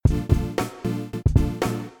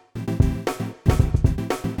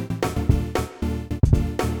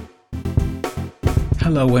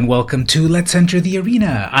Hello and welcome to Let's Enter the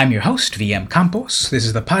Arena. I'm your host, VM Campos. This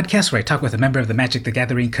is the podcast where I talk with a member of the Magic the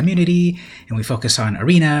Gathering community, and we focus on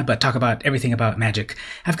Arena, but talk about everything about Magic.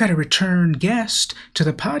 I've got a return guest to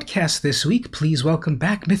the podcast this week. Please welcome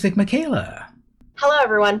back Mythic Mikaela. Hello,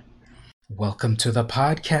 everyone. Welcome to the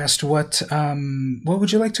podcast. What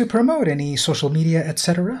would you like to promote? Any social media,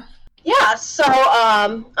 etc.? Yeah, so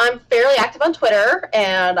I'm fairly active on Twitter,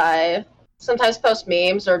 and I sometimes post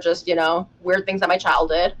memes or just, weird things that my child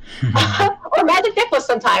did. Or Magic Nicholas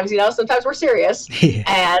sometimes, sometimes we're serious. Yeah.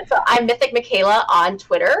 And so I'm Mythic Mikaela on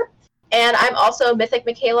Twitter, and I'm also Mythic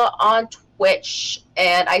Mikaela on Twitch,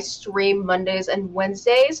 and I stream Mondays and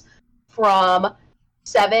Wednesdays from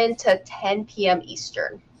 7 to 10 p.m.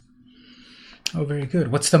 Eastern. Oh, very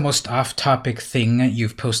good. What's the most off-topic thing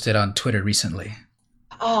you've posted on Twitter recently?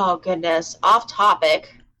 Oh, goodness. Off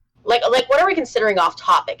topic. Like, what are we considering off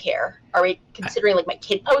topic here? Are we considering my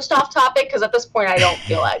kid post off topic? Because at this point, I don't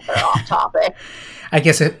feel like they're off topic. I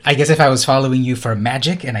guess if I was following you for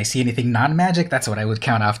Magic and I see anything non-Magic, that's what I would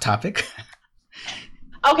count off topic.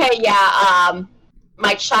 Okay, yeah.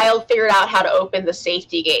 My child figured out how to open the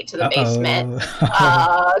safety gate to the basement.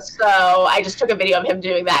 So I just took a video of him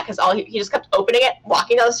doing that because he just kept opening it,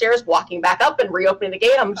 walking down the stairs, walking back up, and reopening the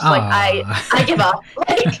gate. I'm just I give up.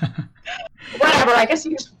 Whatever. I guess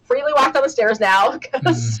you can just freely walk down the stairs now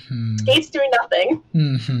because gate's doing nothing.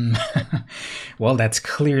 Mm-hmm. Well, that's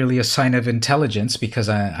clearly a sign of intelligence because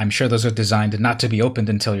I'm sure those are designed not to be opened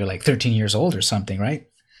until you're 13 years old or something, right?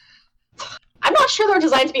 I'm not sure they're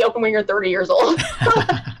designed to be open when you're 30 years old.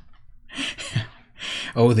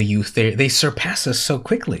 Oh, the youth, they surpass us so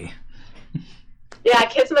quickly. Yeah,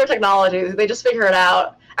 kids and their technology, they just figure it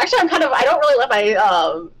out. Actually, I don't really let my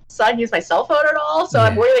son use my cell phone at all, so yeah.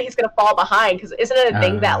 I'm worried that he's going to fall behind, because isn't it a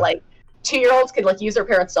thing that 2-year-olds can use their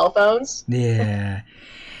parents' cell phones? Yeah.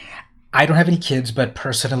 I don't have any kids, but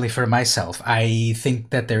personally for myself, I think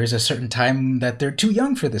that there is a certain time that they're too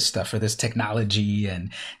young for this stuff, for this technology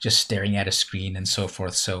and just staring at a screen and so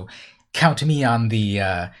forth. So count me on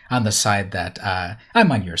the side that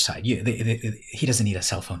I'm on your side. He doesn't need a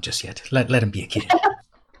cell phone just yet. Let him be a kid.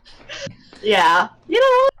 Yeah.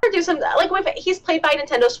 I'll do some, he's played by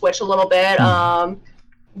Nintendo Switch a little bit.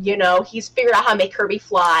 He's figured out how to make Kirby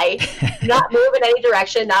fly, not move in any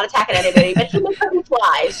direction, not attacking anybody, but he makes Kirby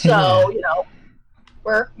fly. So,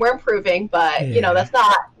 we're improving, but, that's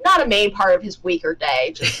not a main part of his week or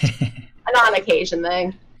day, just an on-occasion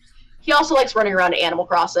thing. He also likes running around Animal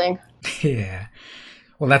Crossing. Yeah.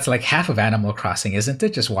 Well, that's like half of Animal Crossing, isn't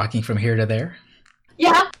it? Just walking from here to there?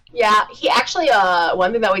 Yeah. He actually,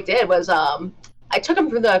 one thing that we did was, I took him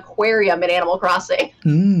through the aquarium in Animal Crossing.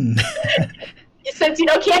 Since,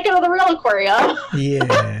 can't go to the real aquarium.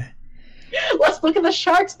 Yeah. Let's look at the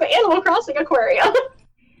sharks, the Animal Crossing aquarium.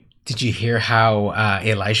 Did you hear how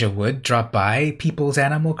Elijah Wood dropped by people's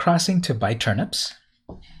Animal Crossing to buy turnips?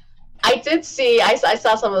 I did see. I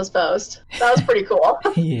saw some of those posts. That was pretty cool.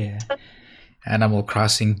 Yeah. Animal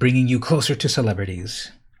Crossing bringing you closer to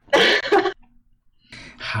celebrities.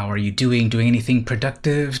 How are you doing? Doing anything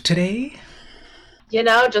productive today?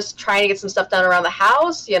 Just trying to get some stuff done around the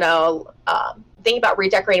house, thinking about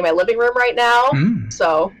redecorating my living room right now.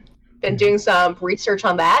 So, been doing some research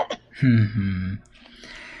on that. Mm-hmm.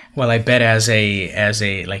 Well, I bet as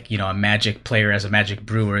a Magic player, as a Magic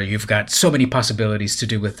brewer, you've got so many possibilities to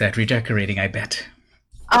do with that redecorating, I bet.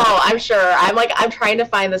 Oh, I'm sure. I'm trying to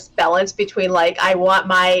find this balance between I want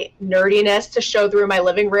my nerdiness to show through my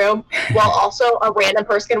living room while also a random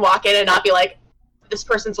person can walk in and not be like, this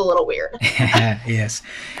person's a little weird. Yes.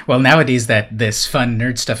 Well, nowadays that this fun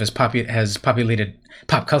nerd stuff has populated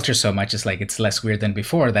pop culture so much, it's less weird than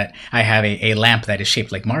before that I have a lamp that is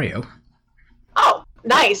shaped like Mario. Oh,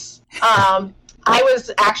 nice. I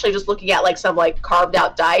was actually just looking at some carved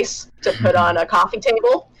out dice to put on a coffee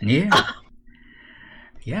table. Yeah.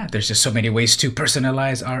 Yeah, there's just so many ways to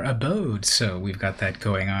personalize our abode, so we've got that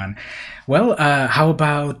going on. Well, how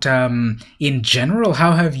about, in general,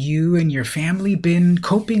 how have you and your family been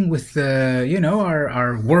coping with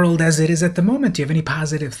our world as it is at the moment? Do you have any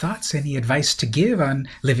positive thoughts, any advice to give on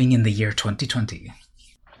living in the year 2020?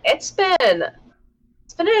 It's been an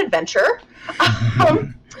adventure.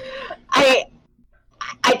 I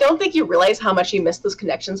don't think you realize how much you miss those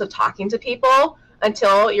connections of talking to people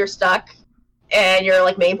until you're stuck and your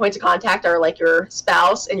main points of contact are your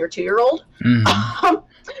spouse and your 2-year-old. Mm-hmm.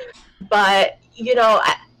 But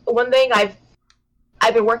one thing I've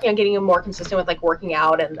been working on getting more consistent with working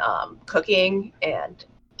out and cooking and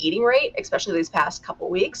eating rate, especially these past couple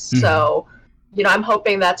weeks. Mm-hmm. So, I'm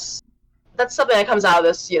hoping that's something that comes out of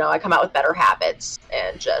this. I come out with better habits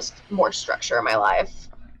and just more structure in my life.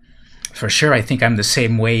 For sure, I think I'm the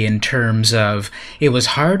same way in terms of it was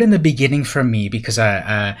hard in the beginning for me because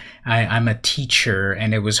I'm a teacher,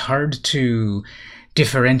 and it was hard to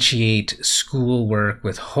differentiate schoolwork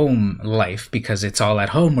with home life because it's all at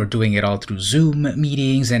home. We're doing it all through Zoom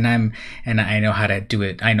meetings, and I know how to do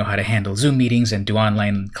it. I know how to handle Zoom meetings and do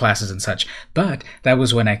online classes and such. But that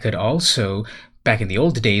was when I could also, back in the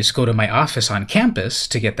old days, go to my office on campus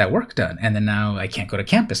to get that work done. And then now I can't go to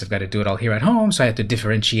campus. I've got to do it all here at home. So I had to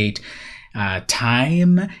differentiate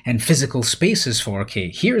time and physical spaces for, okay,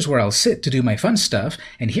 here's where I'll sit to do my fun stuff,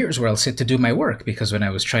 and here's where I'll sit to do my work, because when I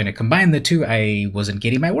was trying to combine the two, I wasn't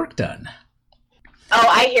getting my work done. Oh,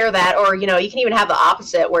 I hear that. Or, you can even have the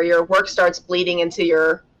opposite, where your work starts bleeding into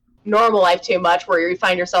your normal life too much, where you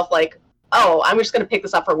find yourself like, oh, I'm just going to pick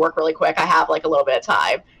this up for work really quick. I have like a little bit of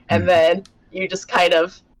time. And then you just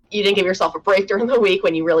you didn't give yourself a break during the week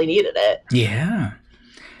when you really needed it. Yeah.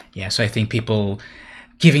 Yeah, so I think people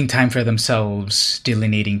giving time for themselves,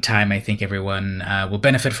 delineating time, I think everyone will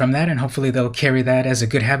benefit from that, and hopefully they'll carry that as a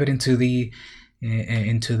good habit into the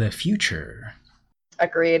future.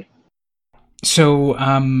 Agreed. So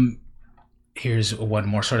here's one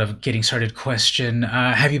more sort of getting started question.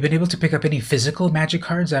 Have you been able to pick up any physical Magic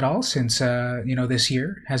cards at all since this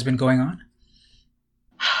year has been going on?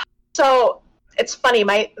 So it's funny.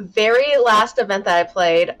 My very last event that I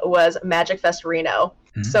played was Magic Fest Reno.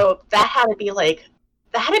 Mm-hmm. So that had to be like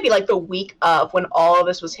the week of when all of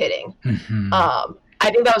this was hitting. Mm-hmm. I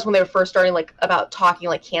think that was when they were first starting about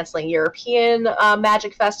talking canceling European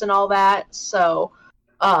Magic Fest and all that. So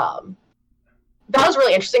that was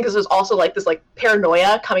really interesting because there's also this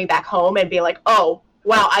paranoia coming back home and being like, oh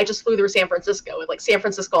wow, I just flew through San Francisco, and San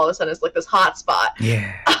Francisco all of a sudden is this hot spot.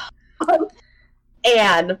 Yeah.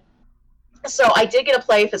 And so I did get to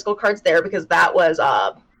play physical cards there because that was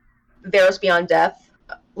Theros Beyond Death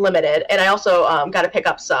Limited, and I also got to pick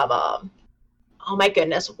up some oh my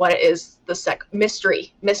goodness, what is the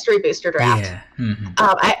mystery booster draft. Yeah. Mm-hmm.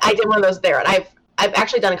 I did one of those there, and I've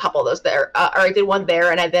actually done a couple of those there, or I did one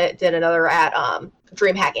there, and I did another at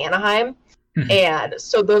DreamHack Anaheim. Mm-hmm. And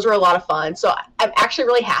so those were a lot of fun. So I'm actually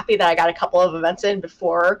really happy that I got a couple of events in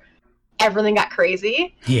before everything got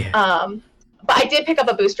crazy. Yeah. But I did pick up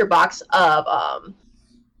a booster box of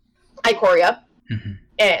Ikoria. Mm-hmm.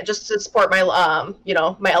 And just to support my,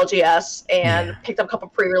 my LGS, and picked up a couple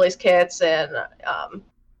pre-release kits, and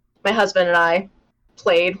my husband and I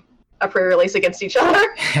played a pre-release against each other.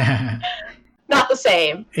 Not the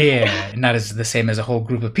same. Yeah, not as the same as a whole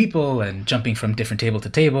group of people and jumping from different table to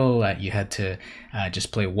table. You had to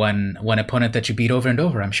just play one opponent that you beat over and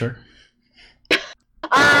over, I'm sure.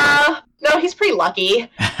 No, he's pretty lucky.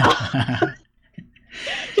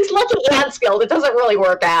 He's lucky and skilled. It doesn't really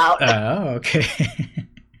work out. Oh, okay.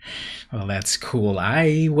 Well, that's cool.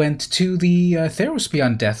 I went to the Theros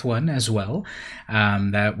Beyond Death one as well.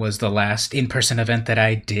 That was the last in-person event that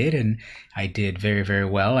I did, and I did very, very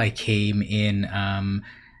well. I came in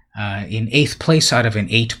 8th place out of an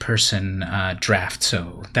 8-person draft,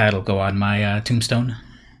 so that'll go on my tombstone.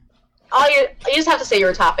 Oh, you just have to say you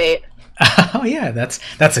were top 8. Oh, yeah,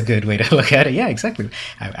 that's a good way to look at it. Yeah, exactly.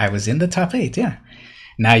 I was in the top 8, yeah.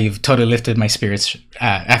 Now you've totally lifted my spirits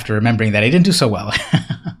after remembering that I didn't do so well.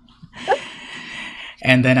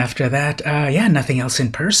 And then after that, nothing else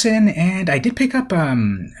in person. And I did pick up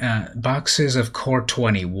boxes of Core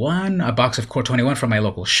 21, a box of Core 21 from my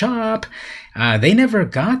local shop. They never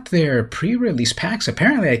got their pre-release packs.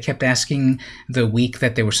 Apparently, I kept asking the week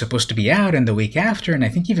that they were supposed to be out and the week after, and I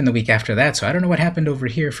think even the week after that. So I don't know what happened over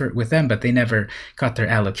here with them, but they never got their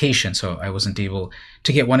allocation. So I wasn't able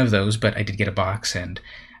to get one of those, but I did get a box, and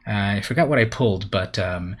I forgot what I pulled, but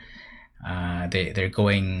they're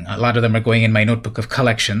going. A lot of them are going in my notebook of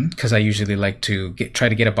collection because I usually like to try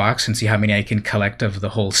to get a box and see how many I can collect of the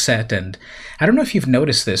whole set. And I don't know if you've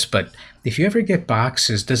noticed this, but if you ever get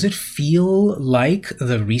boxes, does it feel like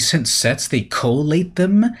the recent sets, they collate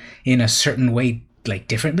them in a certain way,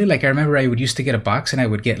 differently? I remember I would used to get a box and I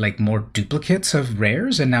would get more duplicates of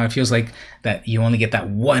rares, and now it feels like that you only get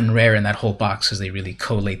that one rare in that whole box because they really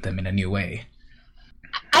collate them in a new way.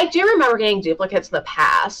 I do remember getting duplicates in the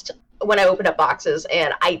past when I opened up boxes,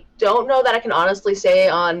 and I don't know that I can honestly say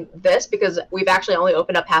on this because we've actually only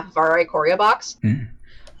opened up half of our Ikoria box. Mm.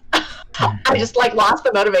 I just lost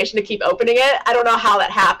the motivation to keep opening it. I don't know how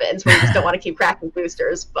that happens where you just don't want to keep cracking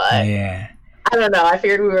boosters, but yeah. I don't know. I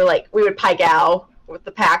figured we would pie gow with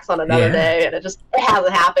the packs on another day, and it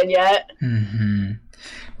hasn't happened yet. Mm-hmm.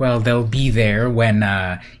 Well, they'll be there when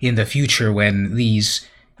in the future when these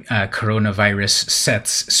coronavirus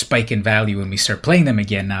sets spike in value when we start playing them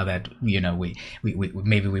again. Now that we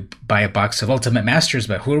maybe we buy a box of Ultimate Masters,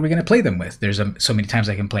 but who are we going to play them with? There's so many times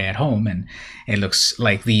I can play at home, and it looks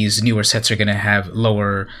like these newer sets are going to have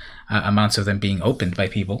lower amounts of them being opened by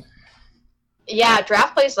people. Yeah,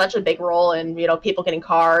 draft plays such a big role in people getting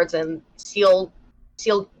cards and sealed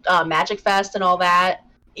Magic Fest and all that.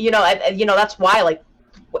 That's why, like,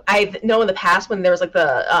 I know in the past when there was like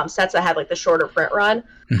the sets that had like the shorter print run,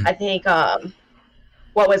 I think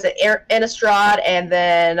what was it, Innistrad, and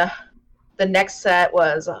then the next set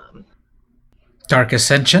was Dark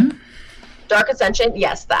Ascension.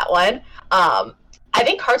 Yes, that one. I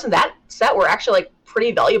think cards in that set were actually like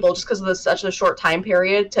pretty valuable just because of such a short time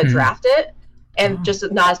period to draft it, and just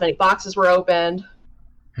not as many boxes were opened.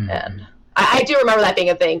 And I do remember that being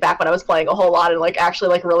a thing back when I was playing a whole lot and like actually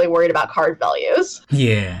like really worried about card values.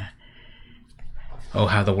 Yeah. Oh,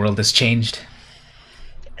 how the world has changed.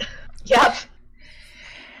 Yep.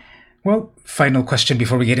 Well, final question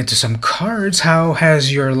before we get into some cards. How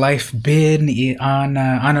has your life been on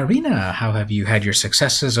Arena? How have you had your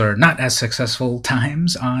successes or not as successful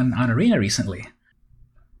times on Arena recently?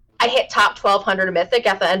 I hit top 1,200 in Mythic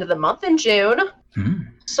at the end of the month in June.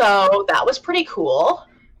 So that was pretty cool.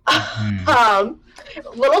 A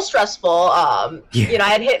little stressful. I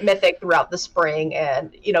had hit Mythic throughout the spring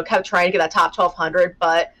and, kept trying to get that top 1,200,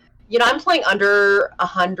 but, I'm playing under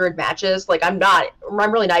 100 matches. Like, I'm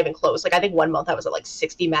really not even close. Like, I think 1 month I was at like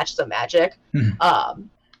 60 matches of Magic,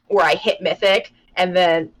 where I hit Mythic. And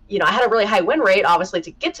then, I had a really high win rate, obviously,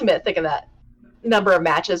 to get to Mythic in that number of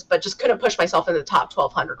matches, but just couldn't push myself into the top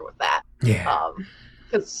 1,200 with that. Yeah.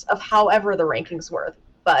 Because of however the rankings were.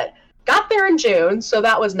 But got there in June, so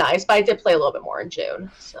that was nice, but I did play a little bit more in June.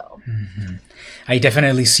 So I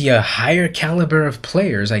definitely see a higher caliber of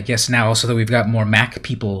players, I guess, now also that we've got more Mac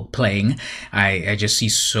people playing. I just see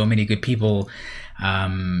so many good people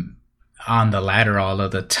on the ladder all of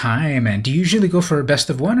the time. And do you usually go for a best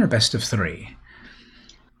of 1 or best of 3?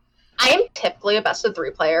 I am typically a best of 3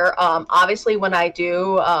 player. Obviously, when I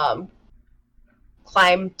do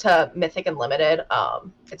climb to Mythic and Limited,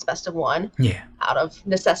 it's best of 1 out of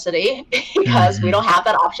necessity because we don't have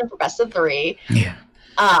that option for best of 3.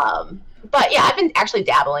 But yeah, I've been actually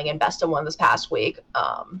dabbling in best of 1 this past week.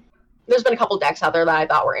 There's been a couple decks out there that I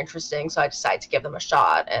thought were interesting, so I decided to give them a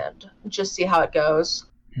shot and just see how it goes.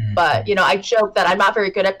 But I joke that I'm not very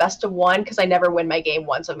good at best of 1 because I never win my game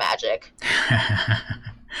 1s of Magic.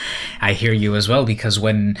 I hear you as well, because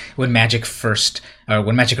when Magic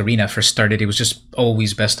Arena first started, it was just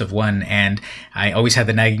always best of 1, and I always had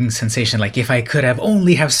the nagging sensation, like, if I could have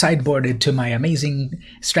only have sideboarded to my amazing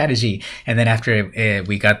strategy. And then after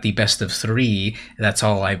we got the best of 3, that's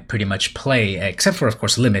all I pretty much play, except for, of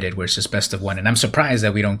course, Limited, where it's just best of 1. And I'm surprised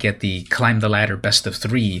that we don't get the climb the ladder best of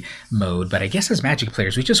 3 mode, but I guess as Magic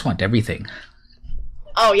players, we just want everything.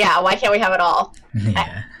 Oh yeah, why can't we have it all?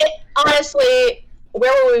 Yeah. Honestly,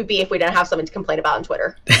 where would we be if we didn't have something to complain about on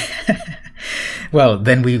Twitter? Well,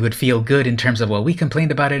 then we would feel good in terms of, well, we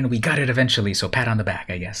complained about it and we got it eventually, so pat on the back,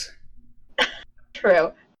 I guess.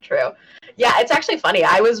 True. Yeah, it's actually funny.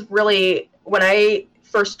 I was really, when I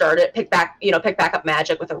first started, pick back up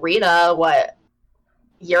Magic with Arena, a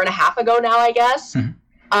year and a half ago now, I guess.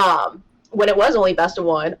 When it was only best of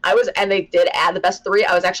 1, and they did add the best 3,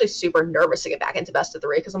 I was actually super nervous to get back into best of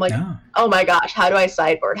 3 because I'm like, oh my gosh, how do I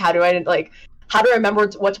sideboard? How do I remember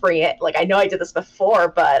what to bring in? Like, I know I did this before,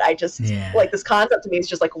 but I just, like, this concept to me is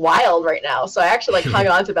just, like, wild right now. So I actually, hung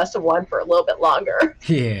on to best of 1 for a little bit longer.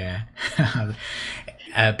 Yeah.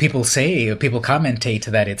 People commentate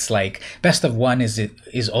that it's like best of 1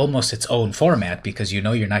 is almost its own format, because you're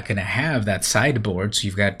not going to have that sideboard, so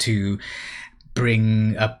you've got to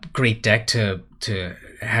bring a great deck to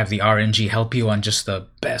have the RNG help you on just the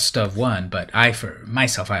best of 1. But for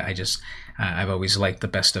myself, I've always liked the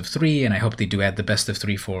best of 3, and I hope they do add the best of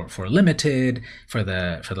 3 for Limited, for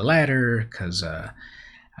the ladder, because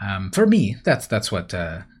for me, that's what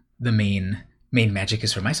the main Magic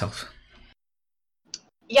is for myself.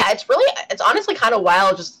 Yeah, it's honestly kind of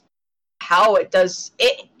wild just how it does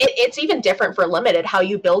it. It's even different for Limited, how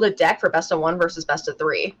you build a deck for best of 1 versus best of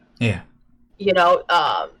 3. Yeah.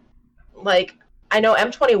 Like, I know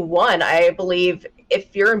M21, I believe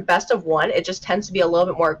if you're in best of 1, it just tends to be a little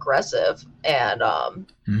bit more aggressive. And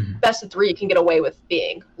best of 3, you can get away with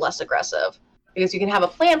being less aggressive because you can have a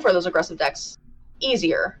plan for those aggressive decks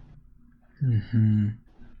easier.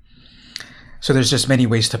 So there's just many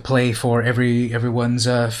ways to play for everyone's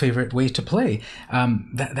favorite way to play.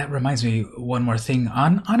 That reminds me, one more thing.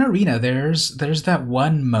 On Arena, there's that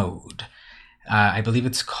one mode. I believe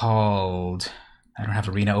it's called I don't have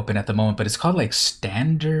Arena open at the moment, but it's called like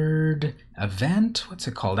Standard Event. What's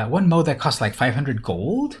it called? That one mode that costs like 500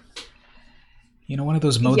 gold? You know, one of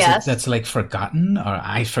those modes Yes. that's like forgotten, or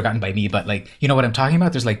I forgotten by me, but like, you know what I'm talking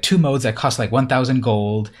about? There's like two modes that cost like 1,000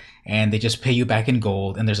 gold, and they just pay you back in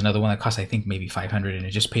gold. And there's another one that costs, I think, maybe 500, and it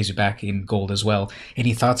just pays you back in gold as well.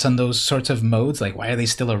 Any thoughts on those sorts of modes? Like, why are they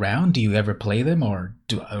still around? Do you ever play them, or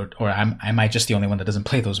am I just the only one that doesn't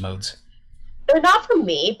play those modes? They're not for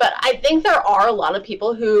me, but I think there are a lot of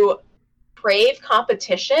people who crave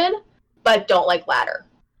competition but don't like ladder.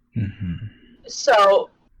 Hmm. So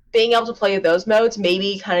being able to play those modes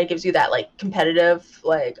maybe kind of gives you that like competitive,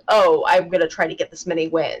 like, oh, I'm gonna try to get this many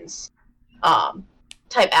wins,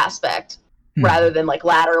 type aspect, rather Hmm. than like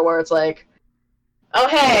ladder where it's like, oh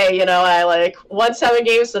hey, I like won 7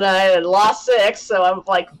 games tonight and lost 6, so I'm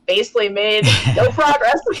like basically made no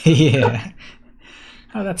progress. Yeah.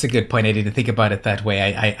 Oh, that's a good point. I didn't think about it that way.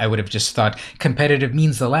 I would have just thought competitive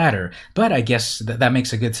means the latter. But I guess that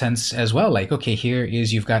makes a good sense as well. Like, okay, here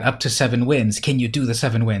is you've got up to 7 wins. Can you do the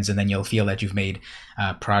 7 wins? And then you'll feel that you've made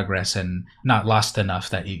progress and not lost enough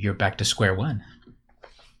that you're back to square one.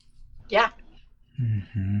 Yeah.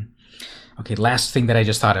 Hmm. Okay, last thing that I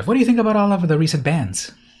just thought of. What do you think about all of the recent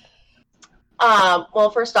bans?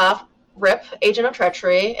 Well, first off, rip Agent of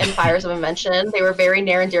Treachery and Fires of Invention. They were very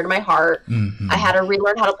near and dear to my heart. I Hmm. had to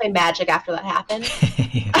relearn how to play Magic after that happened.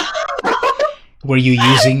 Were you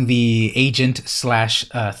using the agent slash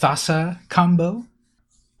Thassa combo?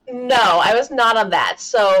 No, I was not on that.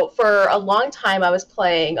 So for a long time, I was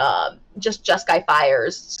playing just Guy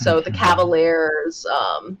Fires. So the Hmm. Cavaliers,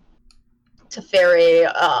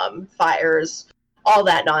 Teferi, Fires, all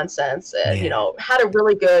that nonsense. And, Yeah. had a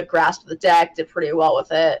really good grasp of the deck, did pretty well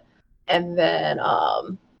with it. And then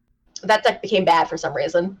that deck became bad for some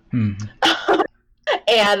reason. Hmm.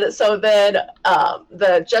 And so then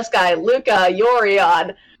the Just Guy Luca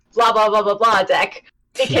Yorion blah blah blah blah blah deck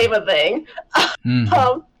Yeah. became a thing. Hmm.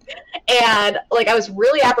 Um, and like I was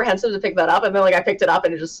really apprehensive to pick that up, and then like I picked it up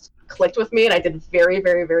and it just clicked with me, and I did very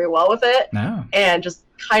very very well with it, No. and just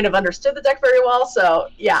kind of understood the deck very well. So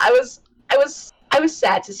yeah, I was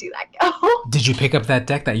sad to see that go. Did you pick up that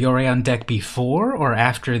Yorion deck before or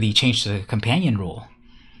after the change to the companion rule?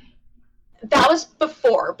 That was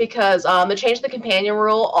before because the change to the companion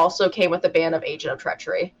rule also came with the ban of Agent of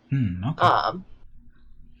Treachery. Hmm, okay. Um,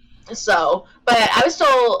 So, but I was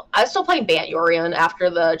still playing Bant Yorion after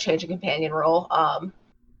the change in companion rule.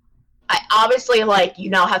 I obviously like you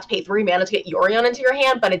now have to pay 3 mana to get Yorion into your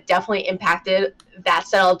hand, but it definitely impacted that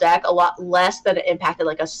style deck a lot less than it impacted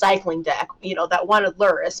like a cycling deck, that wanted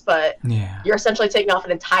Luris, but Yeah. you're essentially taking off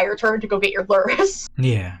an entire turn to go get your Luris.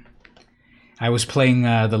 Yeah. I was playing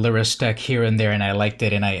the Lyris deck here and there, and I liked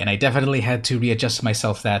it, and I definitely had to readjust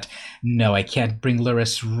myself that no, I can't bring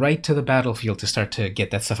Lyris right to the battlefield to start to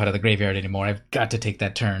get that stuff out of the graveyard anymore. I've got to take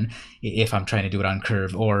that turn if I'm trying to do it on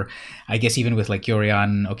curve. Or I guess even with like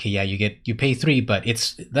Yorion, okay, yeah, you pay 3, but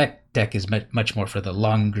it's that deck is much more for the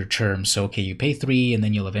longer term. So okay, you pay 3, and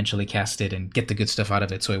then you'll eventually cast it and get the good stuff out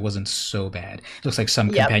of it. So it wasn't so bad. It looks like some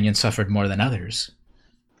Yep, companions suffered more than others.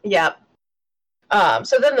 yep.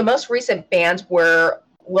 So then the most recent bans were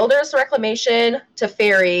Wilderness Reclamation,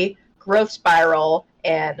 Teferi, Growth Spiral,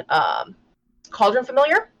 and Cauldron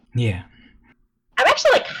Familiar. Yeah. I'm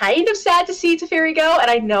actually like kind of sad to see Teferi go,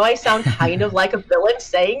 and I know I sound kind of like a villain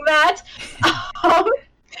saying that, um,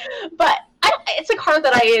 but it's a card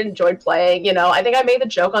that I enjoyed playing. I think I made the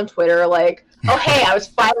joke on Twitter like, "Oh hey, I was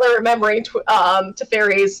finally remembering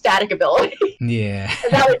Teferi's static ability," Yeah.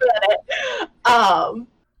 and that was it.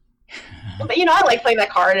 But I like playing that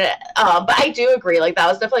card, but I do agree, like that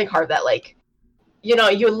was definitely a card that like, you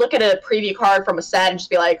would look at a preview card from a set and just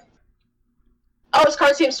be like, oh, this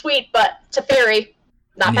card seems sweet, but Teferi,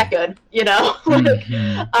 not that Yeah. good, like,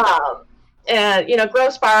 Hmm. and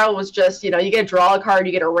Growth Spiral was just, you get to draw a card,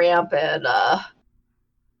 you get a ramp, and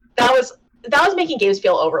that was making games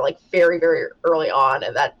feel over like very very early on,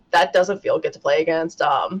 and that doesn't feel good to play against.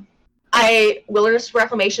 I Wilderness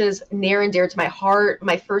Reclamation is near and dear to my heart.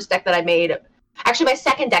 My first deck that I made, actually my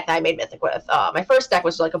second deck that I made Mythic with. My first deck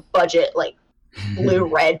was like a budget like blue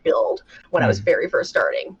red build when I was very first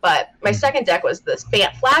starting. But my second deck was this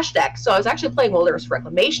Bant Flash deck, so I was actually playing Wilderness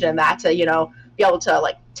Reclamation in that to be able to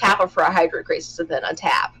like tap them for a Hydroid Crisis and then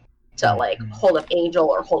untap to like hold up Angel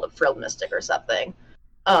or hold up Frilled Mystic or something.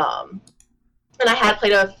 And I had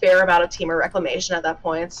played a fair amount of Teamer Reclamation at that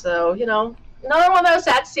point, so another one that was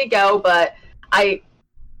sad to see go, but I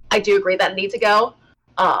do agree that it needs to go.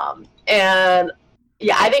 And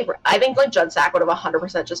yeah, I think like Judsack would have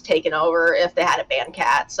 100% just taken over if they had a ban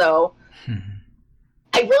cat. So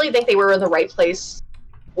I really think they were in the right place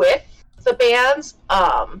with the bans.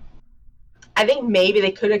 I think maybe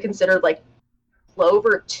they could have considered like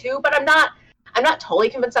Clover too, but I'm not totally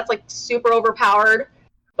convinced that's like super overpowered.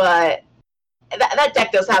 But that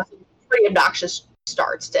deck does have some pretty obnoxious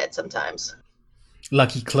starts to it sometimes.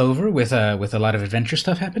 Lucky Clover with a lot of adventure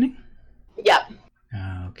stuff happening. Yep.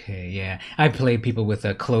 Okay, yeah. I play people with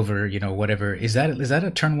a Clover, whatever. Is that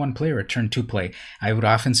a turn 1 play or a turn 2 play? I would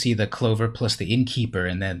often see the Clover plus the Innkeeper,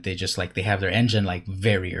 and then they just they have their engine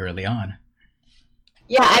very early on.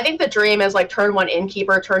 Yeah, I think the dream is like turn 1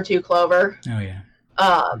 Innkeeper, turn 2 Clover. Oh yeah.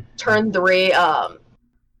 Turn 3,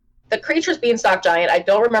 the Creature's Beanstalk Giant. I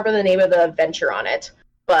don't remember the name of the adventure on it,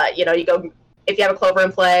 but you go if you have a Clover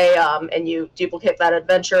in play, and you duplicate that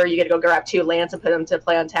adventure, you get to go grab 2 lands and put them to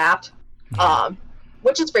play untapped. Yeah.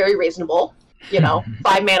 Which is very reasonable, 5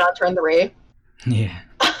 mana on turn 3. Yeah.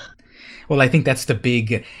 Well, I think that's the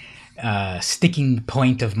big sticking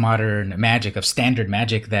point of modern Magic, of standard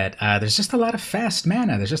Magic, that there's just a lot of fast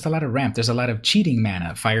mana. There's just a lot of ramp. There's a lot of cheating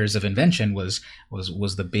mana. Fires of Invention was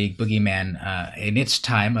the big boogeyman in its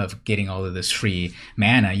time of getting all of this free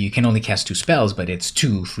mana. You can only cast 2 spells, but it's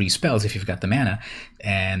 2 free spells if you've got the mana.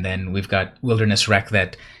 And then we've got Wilderness Wreck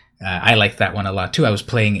that I like that one a lot too. I was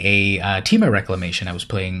playing a Temur Reclamation. I was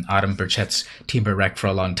playing Autumn Burchett's Temur Rec for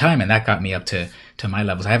a long time, and that got me up to my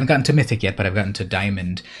levels. I haven't gotten to Mythic yet, but I've gotten to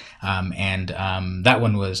Diamond. That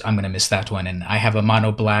one was, I'm going to miss that one. And I have a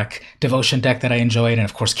mono black Devotion deck that I enjoyed, and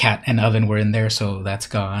of course Cat and Oven were in there, so that's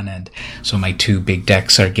gone. And so my 2 big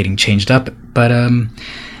decks are getting changed up. But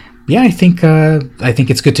yeah, I think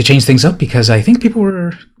it's good to change things up, because I think people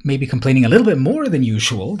were maybe complaining a little bit more than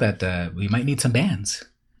usual that we might need some bans.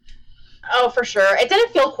 Oh, for sure. It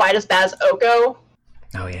didn't feel quite as bad as Oko.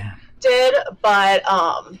 Oh yeah. Did, but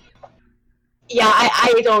yeah,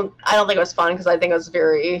 I don't think it was fun, because I think it was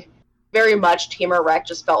very, very much Temur Rec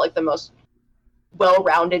just felt like the most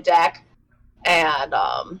well-rounded deck, and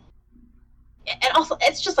also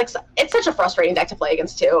it's just it's such a frustrating deck to play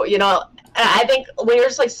against too. And I think when you're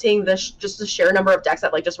just seeing the sheer number of decks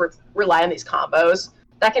that just rely on these combos,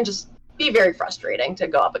 that can just be very frustrating to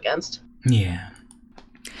go up against. Yeah.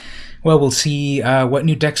 Well, we'll see what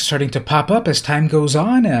new decks are starting to pop up as time goes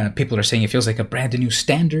on. People are saying it feels like a brand new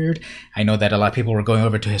Standard. I know that a lot of people were going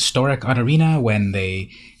over to Historic on Arena when they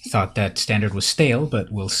thought that Standard was stale,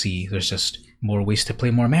 but we'll see. There's just more ways to play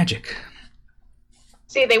more Magic.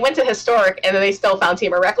 See, they went to Historic, and then they still found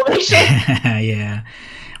Temur Reclamation. Yeah.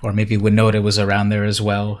 Or maybe Winota was around there as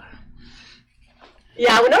well.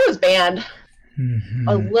 Yeah, Winota was banned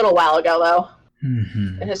a little while ago, though,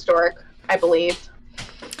 in Historic, I believe.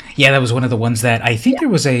 Yeah, that was one of the ones that I think there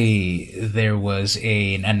was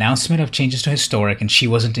an announcement of changes to Historic, and she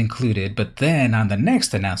wasn't included. But then on the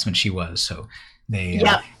next announcement, she was. So they.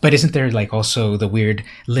 But isn't there also the weird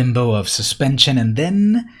limbo of suspension and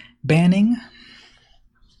then banning?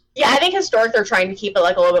 Yeah, I think Historic, they're trying to keep it a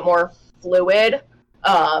little bit more fluid.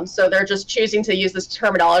 So they're just choosing to use this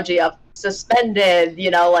terminology of suspended,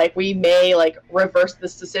 we may reverse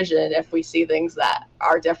this decision if we see things that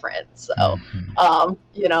are different. So,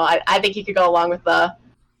 I think you could go along with the,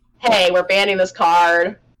 hey, we're banning this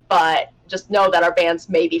card, but just know that our bans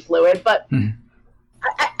may be fluid. But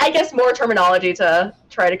I guess more terminology to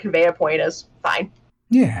try to convey a point is fine.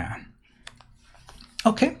 Yeah.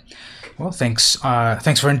 Okay. Well, thanks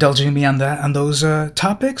for indulging me on those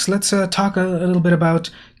topics. Let's talk a little bit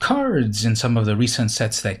about cards in some of the recent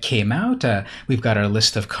sets that came out. We've got our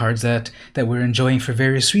list of cards that we're enjoying for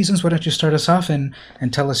various reasons. Why don't you start us off and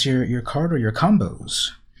tell us your card or your combos?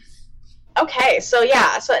 Okay, so in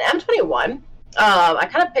M21, I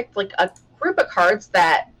kind of picked a group of cards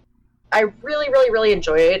that I really, really, really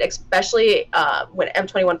enjoyed, especially when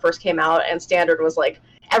M21 first came out and Standard was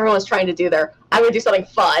everyone was trying to do I'm going to do something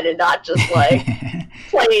fun and not just play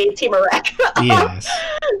Temur Rec. Yes.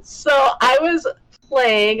 So I was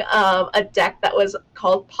playing a deck that was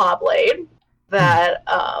called Paw Blade that,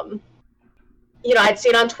 I'd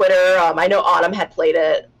seen on Twitter. I know Autumn had played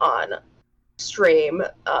it on stream.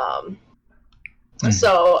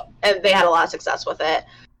 So, and they had a lot of success with it.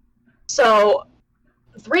 So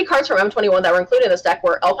 3 cards from M21 that were included in this deck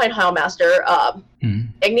were Alpine Houndmaster,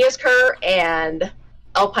 Igneous Cur, and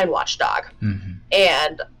Alpine Watchdog.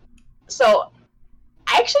 And so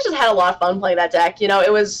I actually just had a lot of fun playing that deck.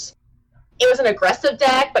 It was an aggressive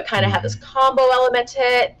deck, but kind of had this combo element to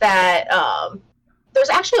it that there's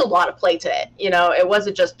actually a lot of play to it. It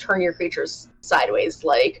wasn't just turn your creatures sideways.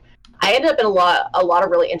 I ended up in a lot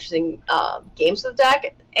of really interesting games with the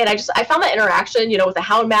deck, and I found that interaction, with the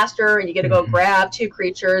Houndmaster, and you get to go grab 2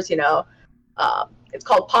 creatures. It's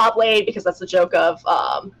called Paw Blade because that's the joke of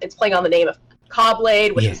it's playing on the name of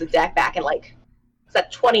Cobblade, which was a deck back in is that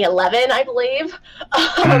 2011, I believe,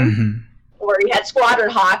 Hmm. where you had Squadron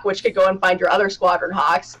Hawk, which could go and find your other Squadron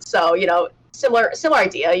Hawks. So, similar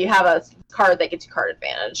idea. You have a card that gets you card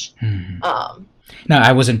advantage. Hmm. Um, Now,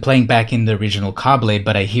 I wasn't playing back in the original Caw-Blade,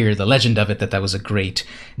 but I hear the legend of it that was a great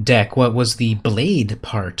deck. What was the blade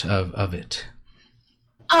part of it?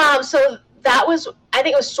 so that was, I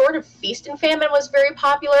think it was Sword of Feast and Famine was very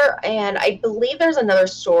popular, and I believe there's another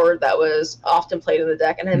sword that was often played in the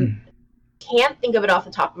deck, and I can't think of it off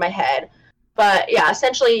the top of my head. But yeah,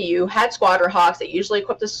 essentially you had Squadron Hawks that usually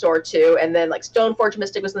equipped a sword too, and then like Stoneforge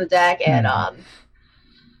Mystic was in the deck, and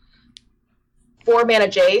 4-mana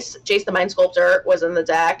Jace the Mind Sculptor was in the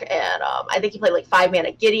deck, and I think he played like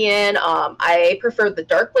 5-mana Gideon. I preferred the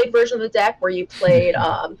Darkblade version of the deck where you played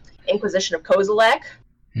Inquisition of Kozilek,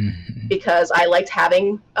 because I liked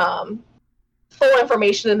having full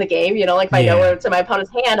information in the game. Like if I know what's in my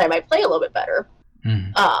opponent's hand, I might play a little bit better.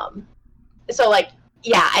 So like,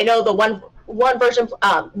 yeah, I know the one version,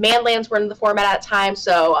 Manlands were in the format at the time,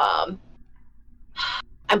 so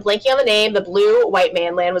I'm blanking on the name. The blue-white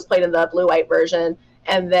Manland was played in the blue-white version,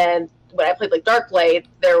 and then when I played like Darkblade,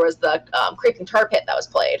 there was the Creeping Tar Pit that was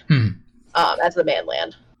played as the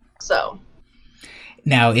Manland. So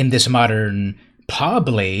now in this modern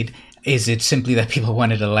Paw-Blade, is it simply that people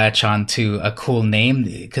wanted to latch on to a cool name?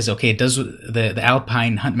 Because it does the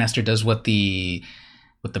Alpine Huntmaster does what the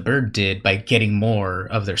bird did by getting more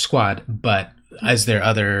of their squad, but is there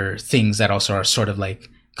other things that also are sort of like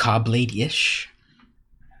Caw-Blade-ish?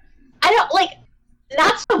 I don't like,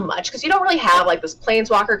 not so much, because you don't really have like this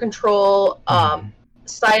planeswalker control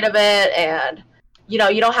side of it, and you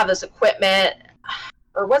don't have this equipment.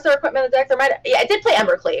 Or was there equipment in the deck? I did play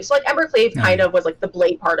Embercleave, so like Embercleave kind of was like the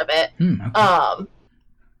blade part of it.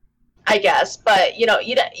 I guess, but you don't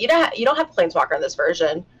have planeswalker in this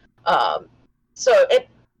version, so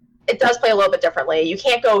it does play a little bit differently. You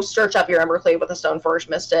can't go search up your Embercleave with a Stoneforge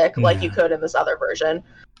Mystic like you could in this other version.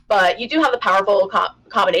 But you do have the powerful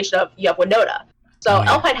combination of, you have Winota. So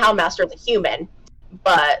Alpine Houndmaster is a human,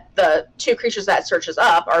 but the two creatures that it searches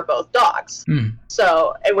up are both dogs.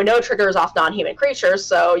 So, and Winota triggers off non-human creatures,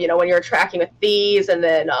 so, when you're tracking with these, and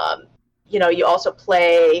then, you also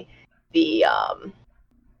play the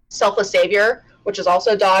Selfless Savior, which is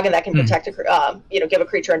also a dog, and that can protect give a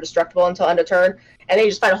creature indestructible until end of turn. And then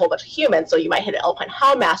you just find a whole bunch of humans, so you might hit an Alpine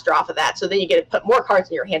Houndmaster off of that, so then you get to put more cards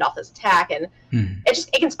in your hand off this attack, and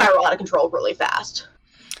it can spiral out of control really fast.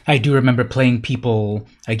 I do remember playing people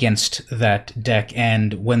against that deck,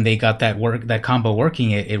 and when they got that combo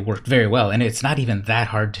working, it worked very well. And it's not even that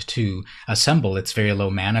hard to assemble. It's very low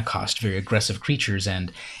mana cost, very aggressive creatures,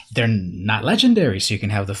 and they're not legendary, so you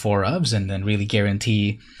can have the 4 ofs and then really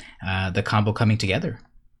guarantee the combo coming together.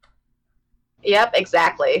 Yep,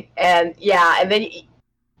 exactly. And then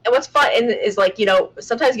and what's fun is like,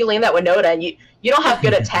 sometimes you land that Winota and you don't have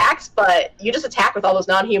good attacks, but you just attack with all those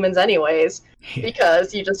non-humans anyways,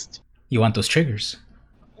 because you want those triggers.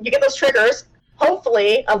 You get those triggers,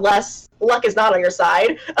 hopefully, unless luck is not on your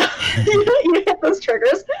side. You get those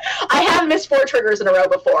triggers. I have missed 4 triggers in a row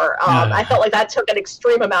before. I felt like that took an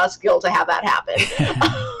extreme amount of skill to have that happen.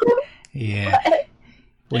 Yeah.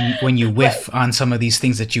 When you whiff on some of these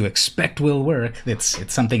things that you expect will work,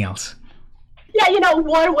 it's something else. Yeah,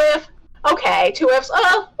 1 whiff, okay, 2 whiffs,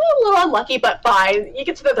 a little unlucky, but fine. You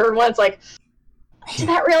get to the 3rd one, it's like, did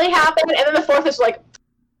that really happen? And then the 4th is like,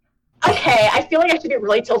 okay, I feel like I should be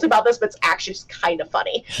really tilted about this, but it's actually just kind of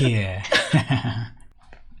funny. Yeah.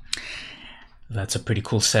 That's a pretty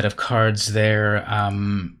cool set of cards there.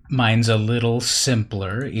 Mine's a little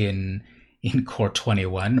simpler in Core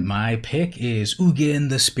 21. My pick is Ugin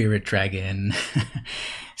the Spirit Dragon.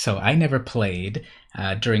 So I never played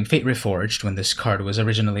during Fate Reforged when this card was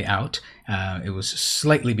originally out. It was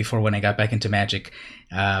slightly before when I got back into Magic,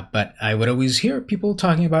 but I would always hear people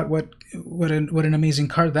talking about what an amazing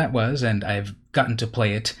card that was, and I've gotten to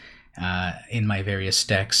play it in my various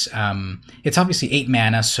decks. It's obviously 8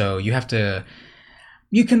 mana, so you have to.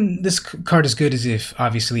 This card is good as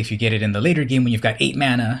if you get it in the later game when you've got 8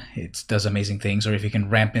 mana, it does amazing things, or if you can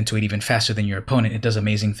ramp into it even faster than your opponent, it does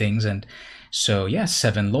amazing things. And so,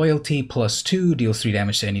 7 loyalty, +2, deals 3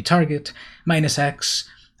 damage to any target, -X,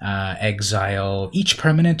 exile each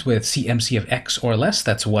permanent with CMC of X or less,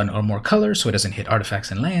 that's 1 or more colors, so it doesn't hit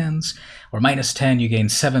artifacts and lands, or -10, you gain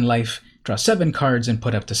 7 life, draw 7 cards, and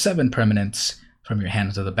put up to 7 permanents from your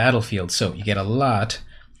hand to the battlefield. So you get a lot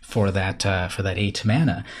for that 8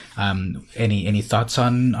 mana. Any thoughts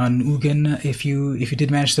on Ugin if you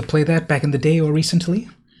did manage to play that back in the day or recently?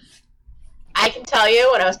 I can tell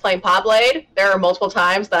you, when I was playing Paw-Blade, there were multiple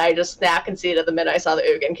times that I just snap conceded the minute I saw the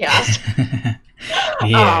Ugin cast.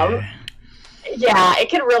 Yeah. Yeah, it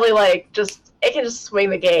can really it can just swing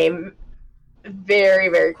the game very,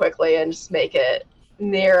 very quickly and just make it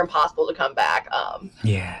near impossible to come back.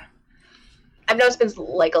 Yeah. I've noticed it's been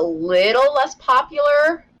like a little less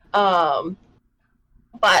popular, but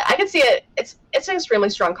I can see it. It's an extremely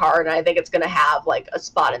strong card, and I think it's going to have like a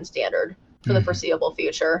spot in standard for the foreseeable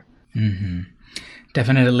future. Mm-hmm.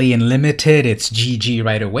 Definitely in limited, it's GG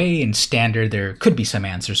right away. In standard, there could be some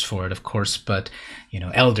answers for it, of course, but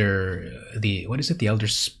Elder, what is it? The Elder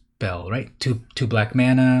spell, right? Two black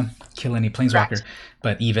mana, kill any planeswalker. Correct.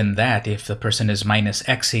 But even that, if the person is minus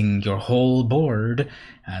Xing your whole board,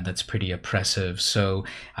 that's pretty oppressive. So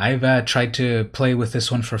I've tried to play with this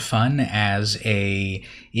one for fun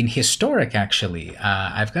in historic, actually.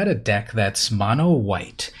 I've got a deck that's mono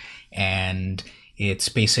white, and it's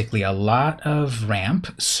basically a lot of ramp.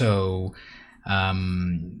 So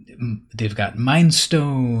they've got Mind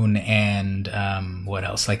Stone and what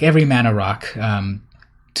else? Like every mana rock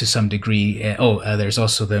to some degree. There's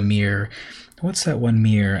also the mirror. What's that one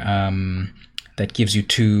mirror that gives you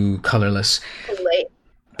two colorless?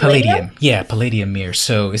 Palladium. Yeah, Palladium mirror.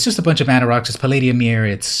 So it's just a bunch of mana rocks. It's Palladium mirror,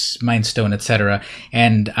 it's Mind Stone, etc.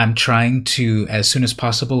 And I'm trying to, as soon as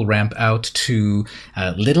possible, ramp out to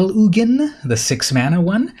Little Ugin, the 6 mana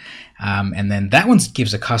one. And then that one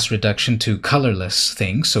gives a cost reduction to colorless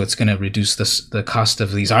things, so it's going to reduce the cost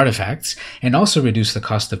of these artifacts, and also reduce the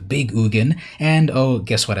cost of Big Ugin. And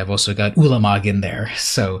guess what? I've also got Ulamog in there.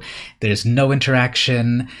 So there's no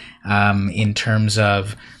interaction in terms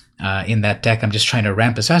of in that deck. I'm just trying to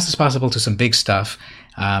ramp as fast as possible to some big stuff.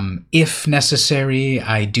 If necessary,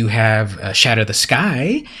 I do have Shatter the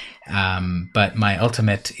Sky, but my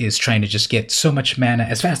ultimate is trying to just get so much mana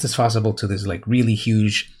as fast as possible to these like really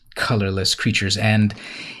huge colorless creatures. And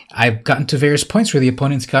I've gotten to various points where the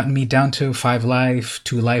opponent's gotten me down to 5 life,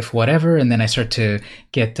 2 life, whatever, and then I start to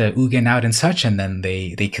get Ugin out and such, and then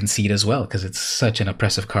they concede as well because it's such an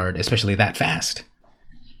oppressive card, especially that fast.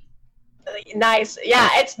 Nice. Yeah,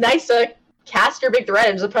 it's nice to cast your big threat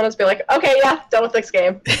and his opponents be like, okay, yeah, done with this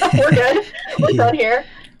game. We're good. We're done here.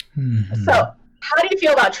 Mm-hmm. So, how do you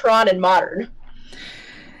feel about Tron in Modern?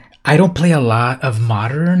 I don't play a lot of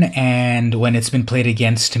Modern, and when it's been played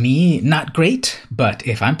against me, not great, but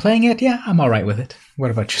if I'm playing it, yeah, I'm alright with it.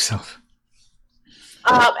 What about yourself?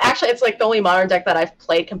 Actually, it's like the only Modern deck that I've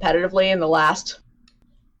played competitively in the last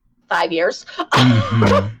 5 years.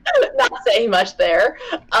 Mm-hmm. Not saying much there.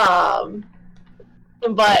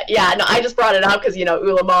 But yeah, no, I just brought it up because,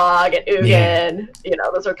 Ulamog and Ugin,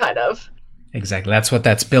 those are kind of... Exactly. That's what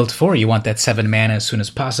that's built for. You want that 7 mana as soon as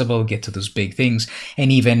possible, get to those big things.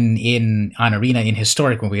 And even on Arena, in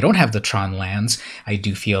Historic, when we don't have the Tron lands, I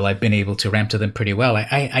do feel I've been able to ramp to them pretty well.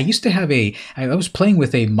 I used to have I was playing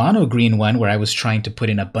with a mono green one where I was trying to put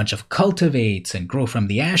in a bunch of Cultivates and Grow from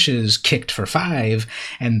the Ashes, kicked for 5.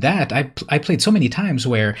 And that, I played so many times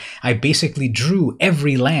where I basically drew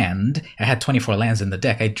every land. I had 24 lands in the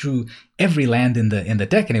deck. I drew every land in the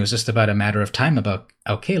deck, and it was just about a matter of time about,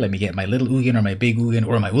 okay, let me get my Little Ugin or my Big Ugin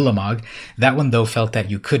or my Ulamog. That one, though, felt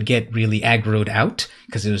that you could get really aggroed out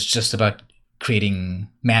because it was just about creating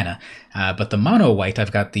mana. But the mono white,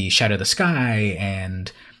 I've got the Shatter the Sky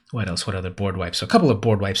and what else? What other board wipes? So a couple of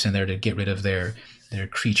board wipes in there to get rid of their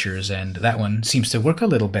creatures, and that one seems to work a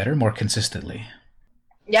little better, more consistently.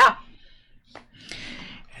 Yeah.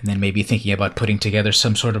 And then maybe thinking about putting together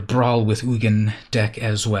some sort of Brawl with Ugin deck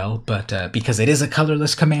as well. But because it is a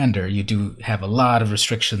colorless commander, you do have a lot of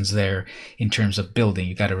restrictions there in terms of building.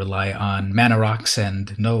 You got to rely on mana rocks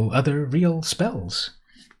and no other real spells.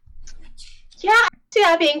 Yeah, I see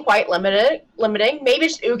that being quite limiting. Maybe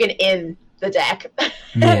just Ugin in the deck,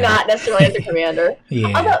 not necessarily as a commander.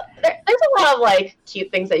 Yeah. Although there's a lot of cute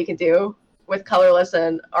things that you can do with colorless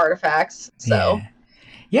and artifacts. So. Yeah.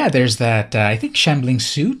 Yeah, there's that, I think, Shambling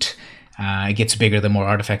Suit. It gets bigger the more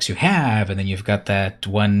artifacts you have, and then you've got that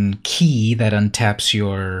one key that untaps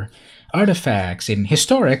your artifacts. In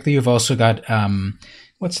Historic, you've also got,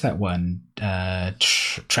 what's that one?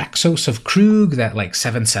 Traxos of Krug, that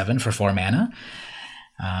 7/7 for 4 mana.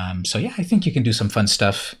 So yeah, I think you can do some fun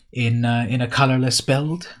stuff in a colorless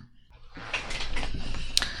build.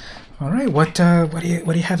 All right, what do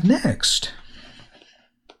you have next?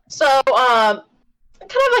 So,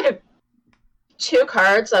 kind of 2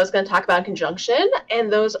 cards I was going to talk about in conjunction,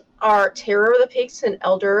 and those are Terror of the Peaks and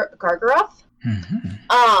Elder Gargaroth.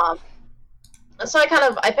 Mm-hmm. So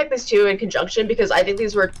I picked these 2 in conjunction because I think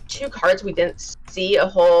these were 2 cards we didn't see a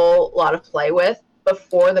whole lot of play with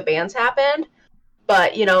before the bans happened.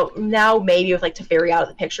 But, now maybe with Teferi out of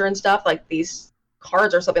the picture and stuff, these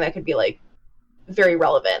cards are something that could be very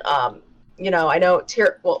relevant. I know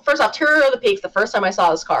first off, Terror of the Peaks, the first time I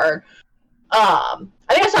saw this card, I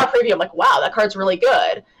think I saw a preview. I'm like, wow, that card's really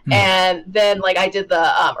good. And then like I did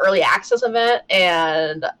the early access event,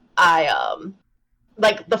 and I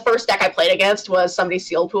like the first deck I played against was somebody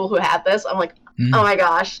sealed pool who had this. I'm like, oh my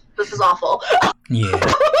gosh, this is awful. Yeah.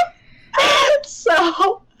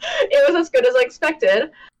 So it was as good as I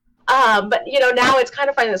expected. But you know, now it's kind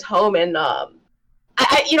of finding this home, and I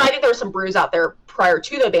think there were some brews out there prior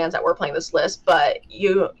to the bands that were playing this list, but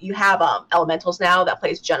you have elementals now that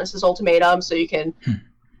plays Genesis Ultimatum, so you can,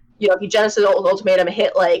 you know, if you Genesis Ultimatum and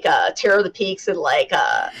hit like Terror of the Peaks and like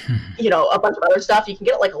you know, a bunch of other stuff, you can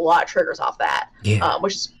get like a lot of triggers off that,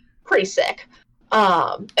 which is pretty sick.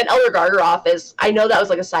 And Elder Gargaroth is, I know that was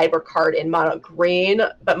like a sideboard card in mono green,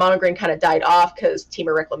 but mono green kind of died off because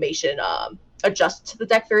Temur Reclamation adjusted to the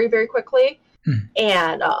deck very, very quickly.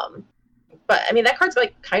 And but I mean, that card's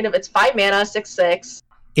like kind of, it's 5 mana, 6/6.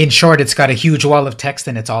 In short, it's got a huge wall of text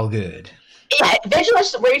and it's all good. Yeah,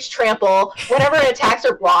 Vigilance, Rage, Trample, whenever it attacks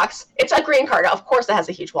or blocks, it's a green card. Of course, it has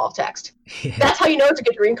a huge wall of text. Yeah. That's how you know it's a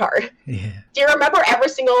good green card. Yeah. Do you remember every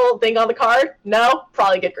single thing on the card? No?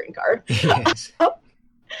 Probably a good green card. Yes.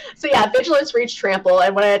 So yeah, Vigilance, Reach, Trample,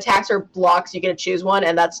 and when it attacks or blocks, you get to choose one,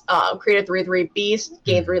 and that's create a 3/3 beast,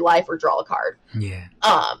 gain 3 life, or draw a card. Yeah.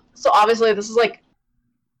 So obviously this is like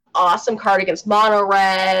awesome card against mono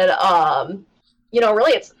red. You know,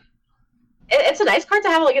 really it's a nice card to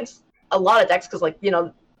have against a lot of decks, because like, you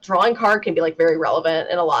know, drawing card can be like very relevant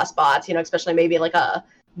in a lot of spots, you know, especially maybe like a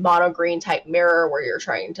mono green type mirror where you're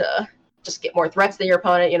trying to just get more threats than your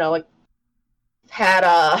opponent. You know, like had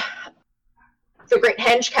the Great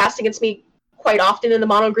Henge cast against me quite often in the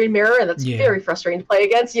mono green mirror, and that's very frustrating to play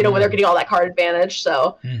against, you know, when they're getting all that card advantage.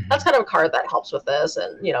 So that's kind of a card that helps with this.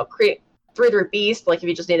 And, you know, create 3/3 beast, like if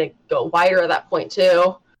you just need to go wider at that point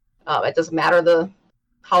too. It doesn't matter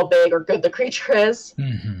how big or good the creature is.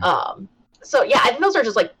 So yeah, I think those are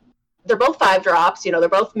just like, they're both 5-drops, you know, they're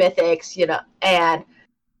both mythics, you know, and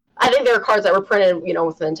I think there are cards that were printed, you know,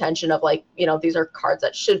 with the intention of like, you know, these are cards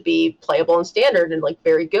that should be playable in standard and like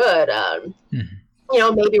very good. You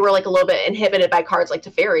know, maybe we're like a little bit inhibited by cards like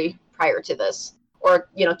Teferi prior to this, or,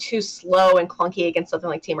 you know, too slow and clunky against something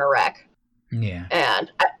like Temur Rec. Yeah. And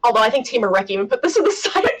although I think Temur Rec even put this in the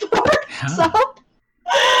sideboard, so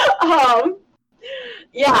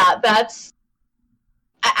yeah, that's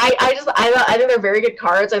I think they're very good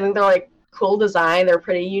cards. I think they're like cool design. They're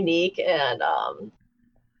pretty unique, and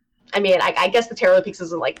I mean, I guess the Terror of the Peaks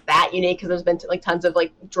isn't like that unique because there's been like tons of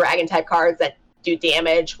like dragon type cards that do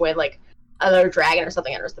damage when like another dragon or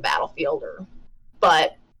something enters the battlefield,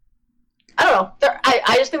 but I don't know.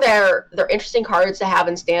 I just think they're interesting cards to have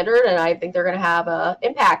in standard, and I think they're going to have an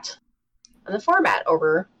impact on the format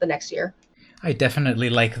over the next year. I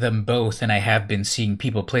definitely like them both, and I have been seeing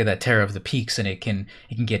people play that Terror of the Peaks, and it can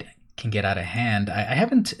get out of hand. I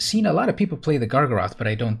haven't seen a lot of people play the Gargaroth, but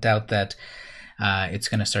I don't doubt that it's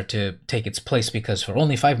going to start to take its place, because for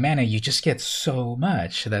only 5 mana, you just get so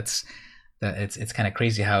much. It's kind of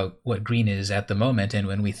crazy what green is at the moment, and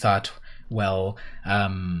when we thought, well,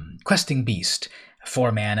 Questing Beast,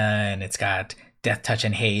 4 mana, and it's got Death Touch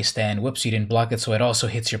and Haste, and whoops, you didn't block it, so it also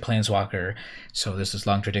hits your Planeswalker. So there's this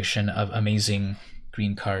long tradition of amazing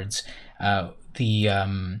green cards. Kind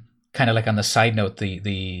of like on the side note, the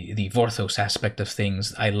Vorthos aspect of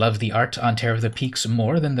things, I love the art on Terror of the Peaks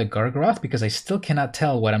more than the Gargaroth, because I still cannot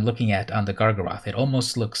tell what I'm looking at on the Gargaroth. It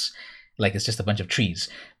almost looks like it's just a bunch of trees.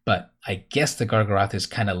 But I guess the Gargaroth is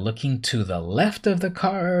kind of looking to the left of the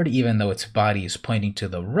card, even though its body is pointing to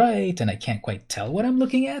the right, and I can't quite tell what I'm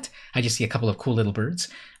looking at. I just see a couple of cool little birds.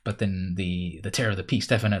 But then the Terror of the Peaks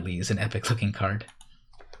definitely is an epic-looking card.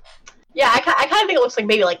 Yeah, I kind of think it looks like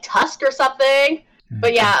maybe like Tusk or something.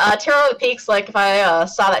 But yeah, Terror of the Peaks, like if I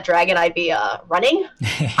saw that dragon, I'd be running,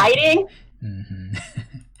 hiding.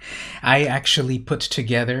 I actually put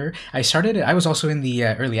together, I was also in the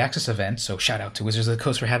early access event, so shout out to Wizards of the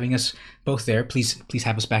Coast for having us both there. Please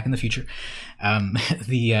have us back in the future. One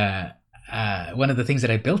of the things that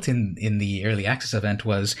I built in the early access event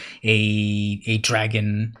was a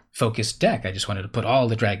dragon focused deck. I just wanted to put all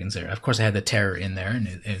the dragons there. Of course, I had the Terror in there, and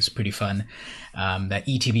it was pretty fun. That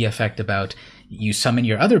ETB effect about you summon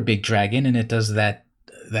your other big dragon, and it does that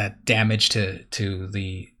damage to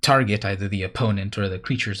the target, either the opponent or the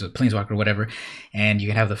creatures, or the planeswalker or whatever, and you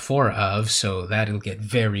can have the 4 of, so that'll get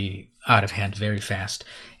very out of hand very fast.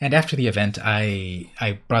 And after the event,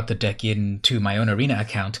 I brought the deck into my own arena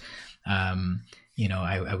account.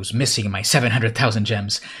 I was missing my 700,000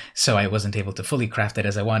 gems, so I wasn't able to fully craft it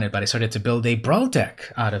as I wanted, but I started to build a Brawl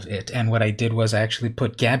deck out of it, and what I did was I actually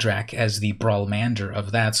put Gadrak as the Brawlmander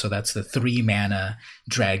of that, so that's the 3 mana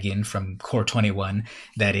dragon from Core 21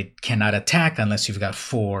 that it cannot attack unless you've got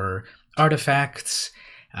 4 artifacts.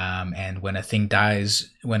 And when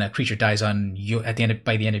when a creature dies on you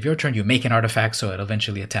by the end of your turn, you make an artifact, so it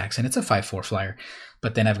eventually attacks, and it's a 5/4 flyer.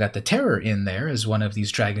 But then I've got the Terror in there as one of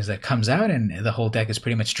these dragons that comes out, and the whole deck is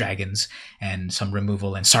pretty much dragons and some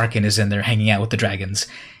removal. And Sarkin is in there hanging out with the dragons,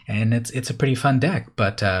 and it's a pretty fun deck.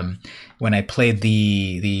 But when I played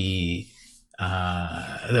the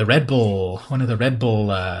Red Bull, one of the Red Bull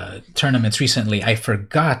tournaments recently, I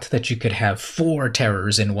forgot that you could have 4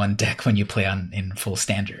 terrors in one deck when you play in full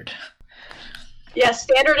standard. Yeah,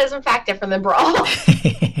 standard is in fact different than brawl.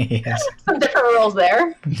 Yes. Some different rules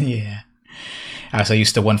there. Yeah. I was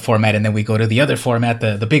used to one format, and then we go to the other format,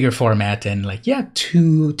 the bigger format, and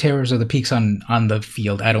 2 terrors of the peaks on the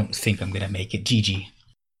field. I don't think I'm gonna make it. GG.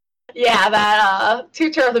 Yeah, that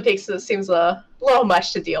 2 terror of the peaks seems a little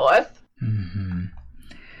much to deal with. Mm-hmm.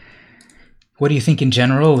 What do you think in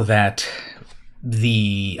general that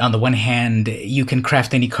on the one hand, you can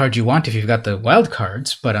craft any card you want if you've got the wild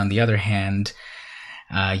cards, but on the other hand,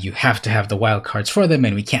 you have to have the wild cards for them,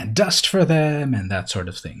 and we can't dust for them, and that sort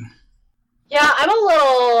of thing? Yeah, I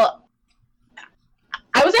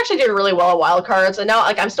was actually doing really well at wild cards, and now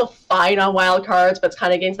I'm still fine on wild cards, but it's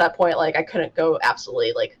kind of getting to that point I couldn't go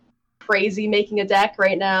absolutely crazy making a deck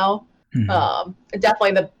right now. Mm-hmm.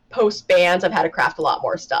 Definitely the post bans, I've had to craft a lot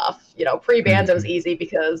more stuff. Pre-bans, It was easy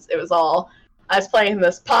because I was playing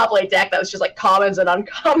this Pavley deck that was just commons and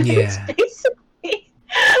uncommons, basically.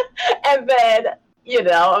 And then,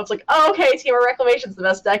 I was like, oh, okay, Team of Reclamation's the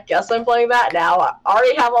best deck. Guess I'm playing that now. I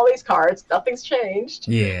already have all these cards. Nothing's changed.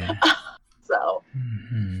 Yeah. So.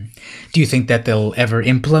 Mm-hmm. Do you think that they'll ever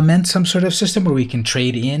implement some sort of system where we can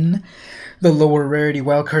trade in the lower rarity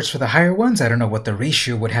wildcards for the higher ones? I don't know what the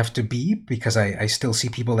ratio would have to be, because I still see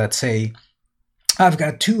people that say, I've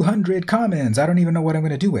got 200 commons, I don't even know what I'm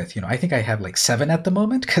going to do with. I think I have 7 at the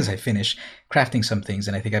moment, because I finished crafting some things,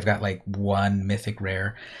 and I think I've got 1 mythic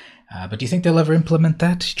rare. But do you think they'll ever implement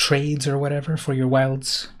that? Trades or whatever for your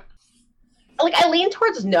wilds? I lean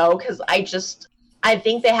towards no, because I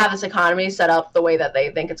think they have this economy set up the way that they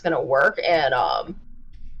think it's going to work, and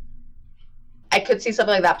I could see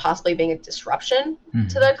something like that possibly being a disruption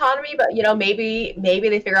to the economy, but maybe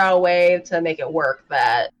they figure out a way to make it work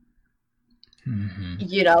that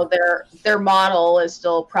their model is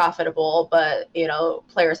still profitable, but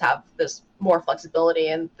players have this more flexibility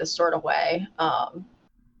in this sort of way.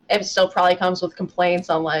 It still probably comes with complaints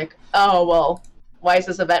on oh well, why is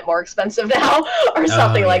this event more expensive now, or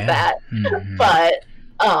something like that. Mm-hmm. But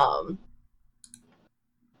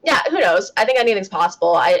yeah, who knows? I think anything's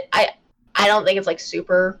possible. I don't think it's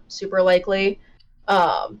super likely.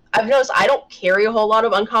 I've noticed I don't carry a whole lot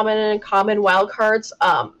of uncommon and common wild cards.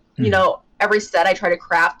 Every set I try to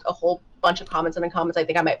craft a whole bunch of commons and uncommons I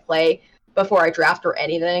think I might play before I draft or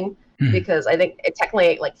anything, because I think it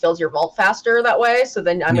technically fills your vault faster that way. So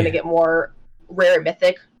then I'm going to get more rare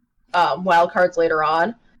mythic wild cards later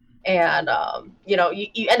on. And you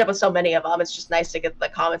end up with so many of them. It's just nice to get the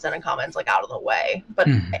commons and uncommons out of the way. But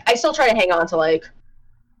I still try to hang on to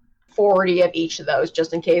 40 of each of those,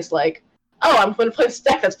 just in case I'm going to play this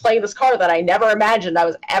deck that's playing this card that I never imagined I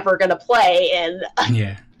was ever going to play in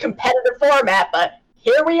a competitive format, but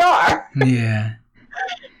here we are.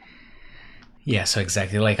 Yeah, so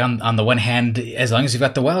exactly. On the one hand, as long as you've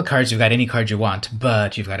got the wild cards, you've got any card you want,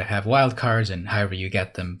 but you've got to have wild cards and however you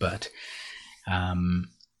get them. But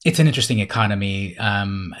it's an interesting economy.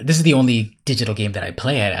 This is the only digital game that I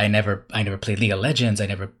play. I never played League of Legends. I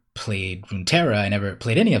never played Runeterra. I never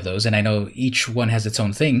played any of those, and I know each one has its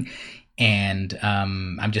own thing. And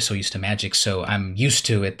I'm just so used to Magic, so I'm used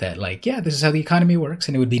to it that this is how the economy works,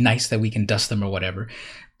 and it would be nice that we can dust them or whatever.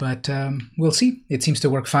 But we'll see. It seems to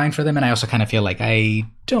work fine for them, and I also kind of feel I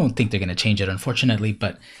don't think they're going to change it, unfortunately.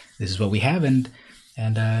 But this is what we have, and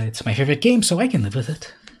it's my favorite game, so I can live with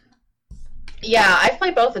it. Yeah, I've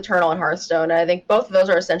played both Eternal and Hearthstone, and I think both of those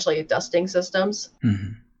are essentially dusting systems.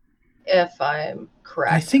 Mm-hmm. If I'm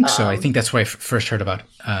correct. I think so. I think that's where I first heard about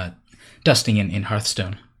dusting in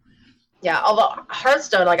Hearthstone. Yeah, although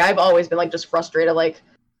Hearthstone, I've always been just frustrated,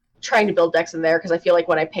 trying to build decks in there, because I feel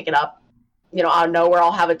when I pick it up, out of nowhere,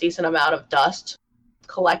 I'll have a decent amount of dust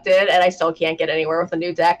collected, and I still can't get anywhere with a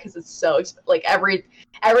new deck because it's so every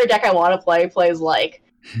deck I want to play plays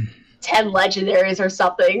 10 legendaries or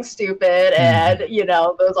something stupid, and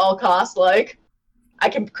those all cost I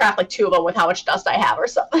can craft 2 of them with how much dust I have or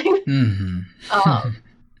something.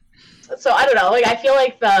 So I don't know. I feel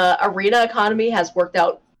the arena economy has worked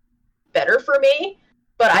out better for me,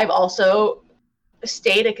 but I've also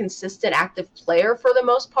stayed a consistent active player for the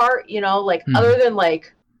most part. Other than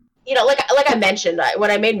like I mentioned,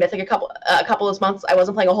 when I made Mythic a couple of months, I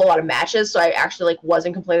wasn't playing a whole lot of matches, so I actually like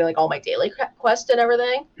wasn't completing like all my daily quests and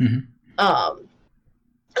everything. Um,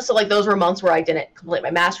 so like those were months where I didn't complete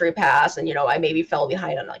my mastery pass, and I maybe fell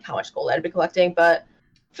behind on like how much gold I'd be collecting. But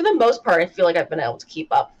for the most part, I feel like I've been able to keep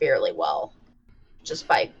up fairly well, just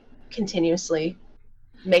by continuously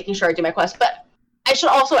making sure I do my quests. But I should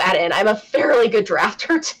also add in, I'm a fairly good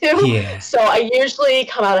drafter too, Yeah. so I usually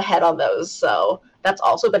come out ahead on those. So that's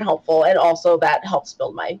also been helpful, and also that helps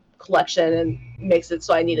build my collection and makes it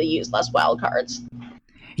so I need to use less wild cards.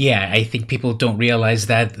 Yeah, I think people don't realize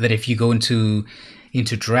that if you go into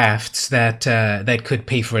drafts, that could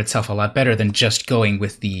pay for itself a lot better than just going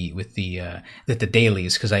with the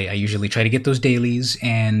dailies, because I usually try to get those dailies,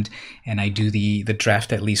 and I do the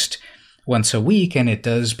draft at least once a week, and it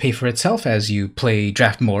does pay for itself as you play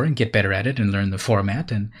draft more and get better at it and learn the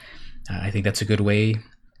format, and I think that's a good way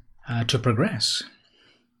to progress.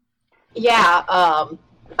 Yeah, but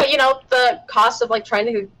the cost of like trying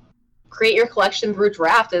to create your collection through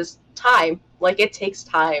draft is time. Like it takes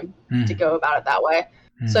time to go about it that way.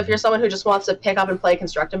 So if you're someone who just wants to pick up and play a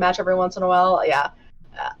constructed match every once in a while, yeah,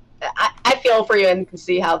 I feel for you and can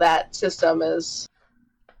see how that system is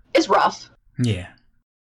rough. Yeah.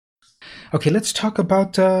 Okay, let's talk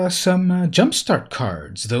about some Jumpstart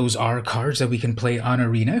cards. Those are cards that we can play on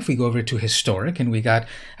Arena if we go over to Historic, and we got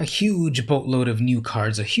a huge boatload of new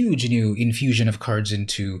cards, a huge new infusion of cards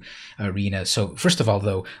into Arena. So first of all,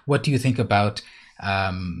 though, what do you think about,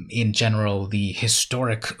 in general, the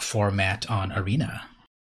Historic format on Arena?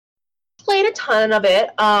 Played a ton of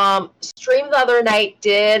it. Stream the other night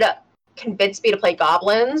did convince me to play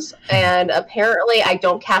Goblins, and apparently I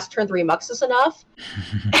don't cast turn 3 Muxus enough.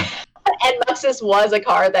 And Muxus was a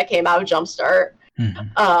card that came out of Jumpstart.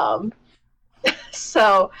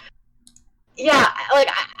 So, yeah, like,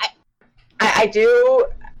 I do,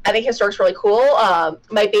 I think Historic's really cool.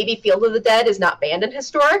 My baby Field of the Dead is not banned in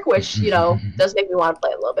Historic, which, does make me want to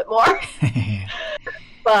play a little bit more.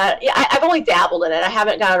 But, yeah, I've only dabbled in it. I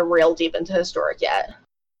haven't gotten real deep into Historic yet.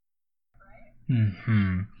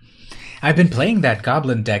 I've been playing that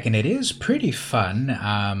Goblin deck, and it is pretty fun.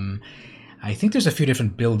 I think there's a few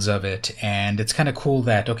different builds of it, and it's kind of cool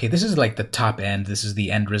that, okay, this is like the top end, this is the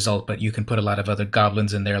end result, but you can put a lot of other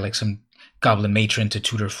goblins in there, like some Goblin Matron to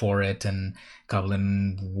tutor for it, and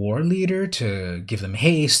Goblin War Leader to give them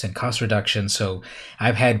haste and cost reduction. So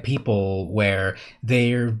I've had people where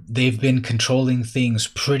they've been controlling things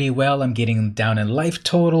pretty well. I'm getting them down in life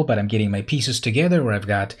total, but I'm getting my pieces together where I've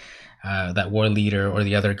got that war leader or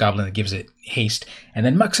the other goblin that gives it haste, and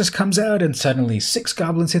then Muxus comes out and suddenly 6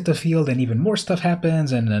 goblins hit the field and even more stuff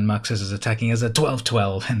happens, and then Muxus is attacking as a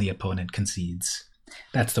 12-12 and the opponent concedes.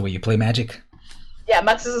 That's the way you play Magic. Yeah,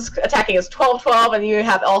 Muxus is attacking as 12-12, and you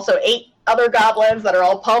have also 8 other goblins that are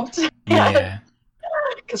all pumped. Yeah.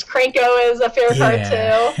 Because Kranko is a fair card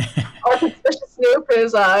too. Or Conspicuous Snoop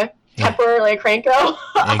is temporarily a Kranko.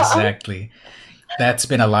 Exactly. That's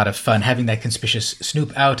been a lot of fun, having that Conspicuous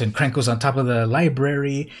Snoop out and Kranko's on top of the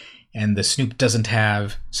library, and the Snoop doesn't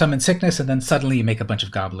have Summon Sickness, and then suddenly you make a bunch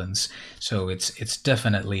of goblins. So it's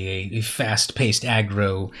definitely a fast-paced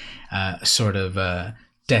aggro sort of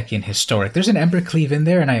deck in Historic. There's an Embercleave in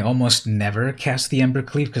there, and I almost never cast the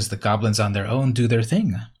Embercleave because the goblins on their own do their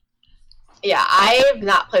thing. Yeah, I've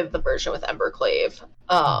not played the version with Embercleave.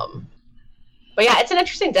 But yeah, it's an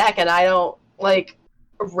interesting deck, and I don't,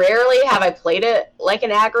 rarely have I played it like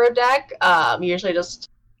an aggro deck. Usually just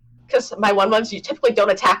because my 1/1s you typically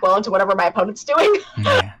don't attack well into whatever my opponent's doing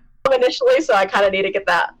initially, so I kind of need to get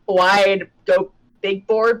that wide, go big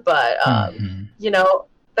board. But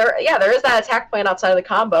there is that attack plan outside of the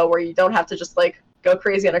combo where you don't have to just go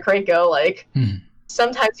crazy on a Kranko.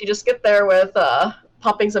 Sometimes you just get there with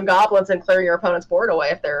pumping some goblins and clearing your opponent's board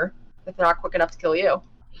away if they're not quick enough to kill you.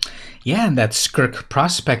 Yeah, and that Skirk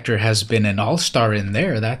Prospector has been an all-star in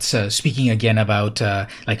there. That's speaking again about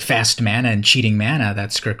fast mana and cheating mana.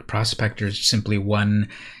 That Skirk Prospector is simply one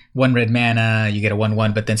red mana, you get a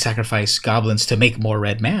 1/1, but then sacrifice goblins to make more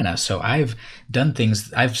red mana. So I've done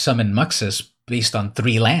things. I've summoned Muxus based on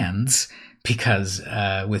 3 lands because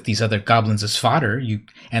with these other goblins as fodder,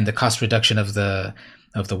 and the cost reduction of the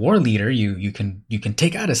war leader, you can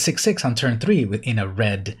take out a 6/6 on turn 3 in a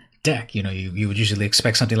red deck. You would usually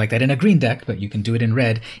expect something like that in a green deck, but you can do it in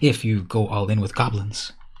red if you go all in with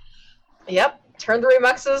goblins. Yep, turn 3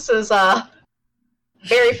 Muxus is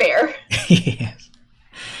very fair. Yes.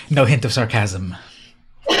 No hint of sarcasm.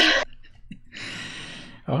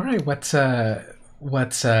 All right, what's another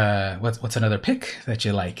pick that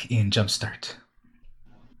you like in Jumpstart?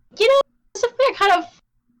 Specifically,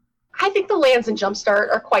 I think the lands in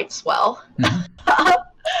Jumpstart are quite swell.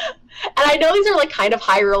 And I know these are like kind of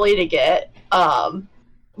high early to get,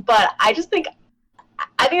 but I think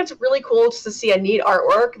it's really cool just to see a neat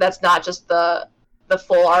artwork that's not just the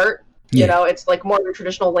full art. You know, it's like more of a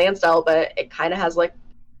traditional land style, but it kind of has like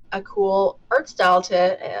a cool art style to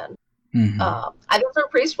it, and I think they're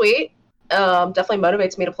pretty sweet. Definitely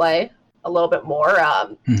motivates me to play a little bit more.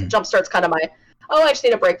 Jumpstart's kind of I just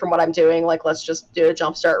need a break from what I'm doing. Like, let's just do a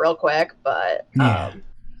jumpstart real quick. But I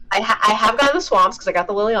have gotten the swamps because I got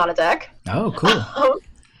the Liliana deck. Oh, cool.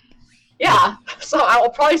 Yeah, so I will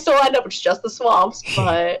probably still end up with just the swamps,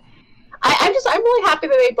 but I'm really happy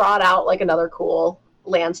that they brought out like another cool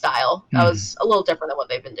land style that was a little different than what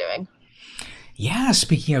they've been doing. Yeah,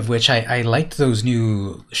 speaking of which, I liked those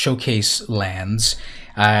new showcase lands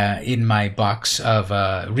in my box of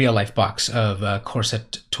real life box of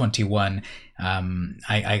Corset 21.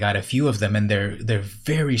 I got a few of them, and they're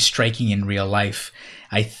very striking in real life.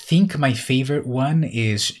 I think my favorite one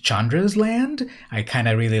is Chandra's land. I kind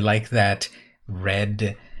of really like that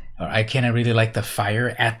red, or I kind of really like the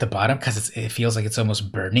fire at the bottom because it feels like it's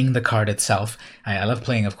almost burning the card itself. I love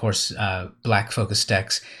playing, of course, black focus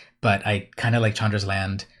decks, but I kind of like Chandra's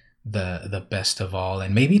land the best of all,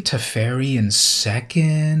 and maybe Teferi in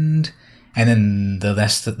second. And then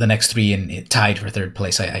the next three tied for third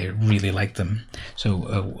place. I really like them.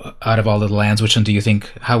 So out of all of the lands, which one do you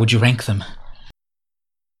think, how would you rank them?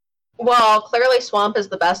 Well, clearly Swamp is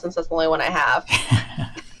the best since that's the only one I have.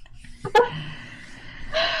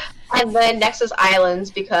 And then next is Islands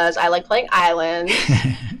because I like playing Islands.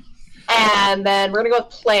 And then we're going to go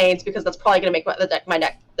with Plains because that's probably going to make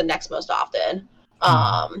the next most often.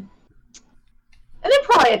 And then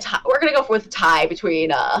probably we're going to go with a tie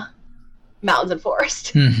between mountains and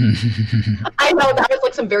forest. I know that was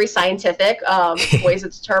like some very scientific ways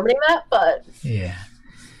of determining that, but yeah.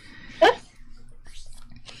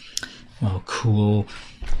 Well, cool.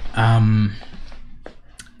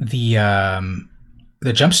 The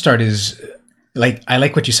Jumpstart is like, I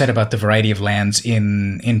like what you said about the variety of lands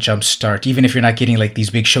in Jumpstart. Even if you're not getting like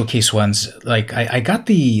these big showcase ones, like I got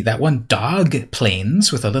that one dog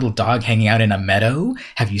plains with a little dog hanging out in a meadow.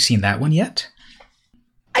 Have you seen that one yet?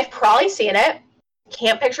 I've probably seen it.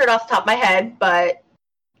 Can't picture it off the top of my head, but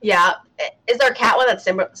yeah. Is there a cat one that's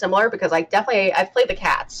similar? Because I've played the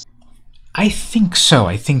cats. I think so.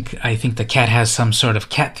 I think the cat has some sort of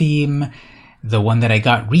cat theme. The one that I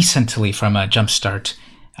got recently from a Jumpstart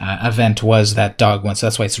event was that dog one, so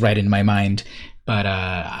that's why it's right in my mind. But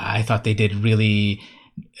I thought they did really.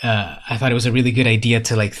 I thought it was a really good idea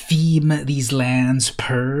to like theme these lands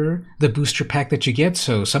per the booster pack that you get.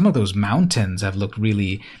 So some of those mountains have looked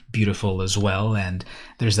really beautiful as well. And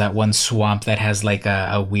there's that one swamp that has like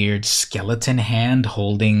a weird skeleton hand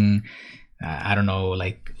holding, I don't know,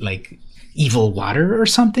 like evil water or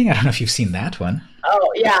something. I don't know if you've seen that one.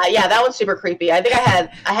 Oh yeah, that one's super creepy. I think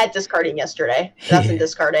I had discarding yesterday. That's in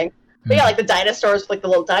discarding. But yeah, like the dinosaurs with like the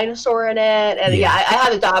little dinosaur in it, and I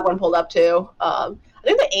had the dog one pulled up too. I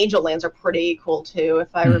think the angel lands are pretty cool too, if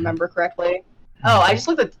I remember correctly. Oh, I just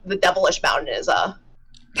looked at the devilish mountain is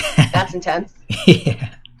that's intense. Yeah.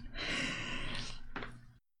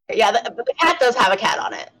 Yeah, but the cat does have a cat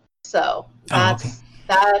on it, so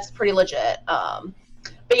that's pretty legit.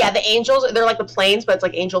 But yeah, the angels, they're like the planes, but it's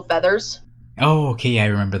like angel feathers. Oh, okay, yeah, I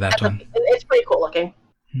remember that one. It's pretty cool looking.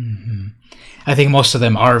 Mm-hmm. I think most of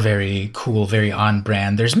them are very cool, very on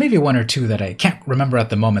brand. There's maybe one or two that I can't remember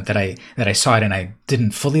at the moment that I saw it and I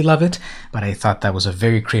didn't fully love it, but I thought that was a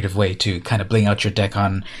very creative way to kind of bling out your deck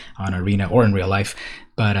on Arena or in real life.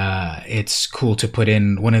 But it's cool to put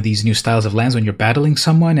in one of these new styles of lands when you're battling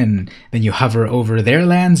someone, and then you hover over their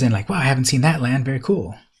lands and like, wow, I haven't seen that land. Very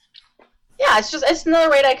cool. Yeah, it's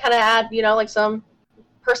another way to kind of add, like some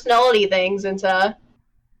personality things into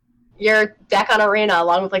your deck on Arena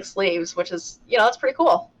along with like sleeves, which is, that's pretty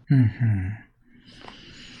cool. Mm-hmm.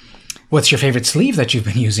 What's your favorite sleeve that you've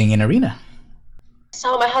been using in Arena?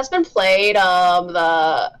 So my husband played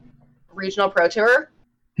the Regional Pro Tour,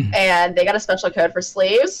 and they got a special code for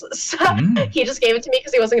sleeves. So he just gave it to me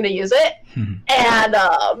because he wasn't going to use it. And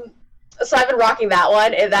so I've been rocking that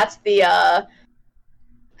one. And that's the, I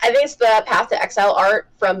think it's the Path to Exile art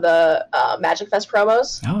from the Magic Fest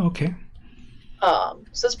promos. Oh, okay.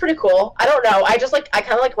 So it's pretty cool. I don't know. I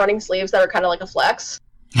kind of like running sleeves that are kind of like a flex.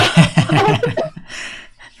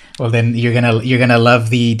 Well, then you're gonna love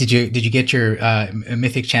the. Did you get your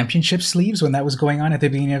Mythic Championship sleeves when that was going on at the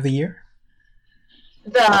beginning of the year?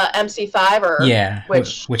 The MC5 or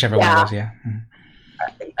whichever one it was. Yeah.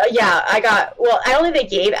 Yeah, I got. Well, I don't think they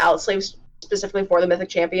gave out sleeves specifically for the Mythic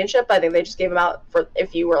Championship. I think they just gave them out for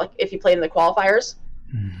if you played in the qualifiers.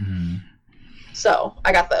 Mm-hmm. So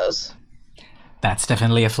I got those. That's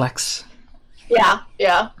definitely a flex. Yeah.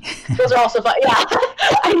 Those are also fun. Yeah,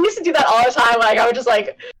 I used to do that all the time. Like I would just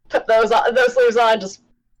like put those sleeves on, just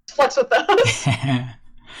flex with those.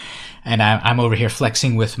 And I'm over here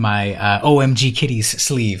flexing with my OMG Kitties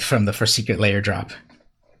sleeve from the first Secret Layer drop.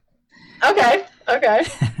 Okay. Hey,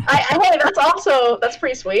 that's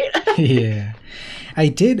pretty sweet. Yeah, I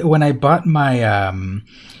did when I bought my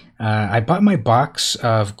box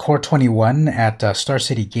of Core 21 at Star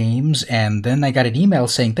City Games, and then I got an email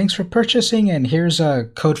saying, thanks for purchasing, and here's a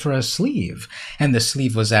code for a sleeve. And the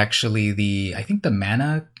sleeve was actually I think the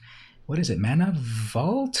Mana, what is it, Mana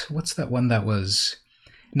Vault? What's that one that was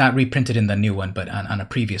not reprinted in the new one, but on a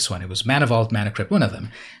previous one? It was Mana Vault, Mana Crypt, one of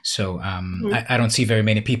them. So I don't see very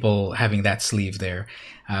many people having that sleeve there.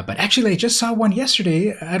 But actually, I just saw one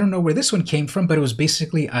yesterday. I don't know where this one came from, but it was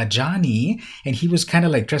basically a Johnny, and he was kind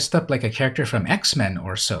of like dressed up like a character from X-Men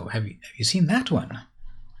or so. Have you seen that one?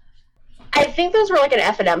 I think those were like an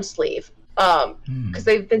F&M sleeve, because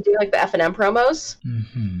they've been doing like the F&M promos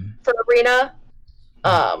for Arena,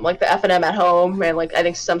 like the F&M at home, and like I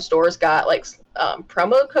think some stores got like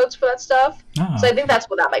promo codes for that stuff. Oh. So I think that's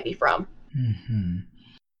what that might be from.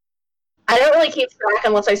 I don't really keep track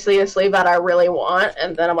unless I see a sleeve that I really want,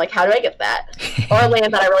 and then I'm like, how do I get that? Or a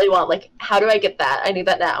land that I really want, like, how do I get that? I need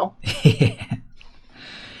that now.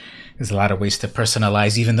 There's a lot of ways to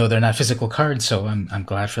personalize, even though they're not physical cards, so I'm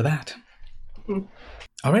glad for that.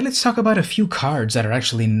 All right, let's talk about a few cards that are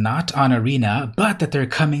actually not on Arena, but that they're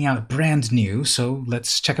coming out brand new, so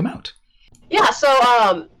let's check them out. Yeah,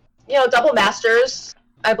 so, Double Masters,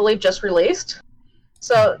 I believe, just released.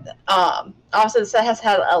 So, obviously, the set has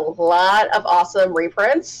had a lot of awesome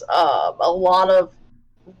reprints, a lot of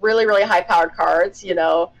really, really high-powered cards.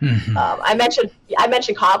 I mentioned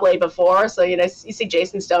Cobblade before, so you see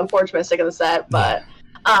Jason Stoneforge Mystic in the set. But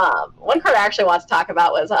one card I actually want to talk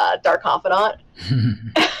about was Dark Confidant,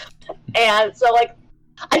 and so like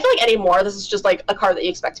I feel like anymore this is just like a card that you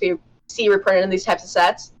expect to see reprinted in these types of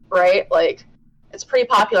sets, right? Like it's a pretty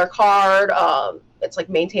popular card. It's like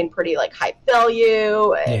maintained pretty like high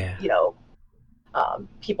value, and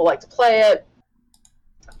people like to play it.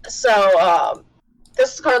 So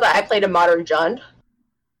this is a card that I played in Modern Jund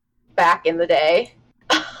back in the day,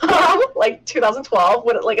 like 2012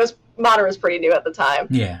 when Modern was pretty new at the time.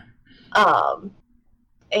 Yeah.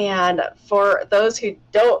 And for those who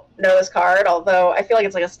don't know this card, although I feel like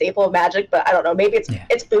it's like a staple of Magic, but I don't know, maybe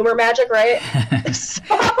it's Boomer Magic, right?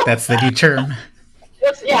 That's the new term.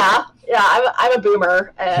 Yeah, I'm a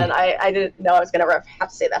boomer, and I didn't know I was going to have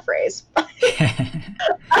to say that phrase.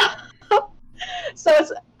 So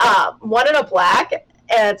it's 1 and a black,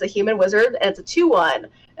 and it's a human wizard, and it's a 2/1.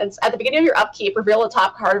 And at the beginning of your upkeep, reveal the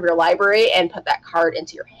top card of your library and put that card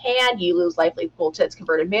into your hand. You lose life equal to its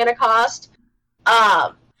converted mana cost.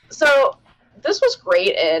 So this was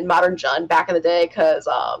great in Modern Jund back in the day because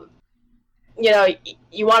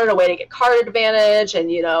you wanted a way to get card advantage,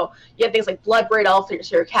 and you had things like Bloodbraid Elf,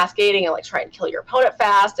 so you're cascading and like trying to kill your opponent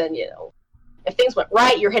fast, and if things went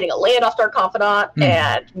right, you're hitting a land off Dark Confidant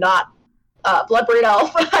and not Bloodbraid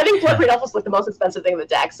Elf. I think Bloodbraid Elf was like the most expensive thing in the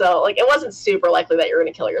deck, so like it wasn't super likely that you were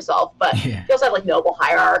going to kill yourself. But you also had like Noble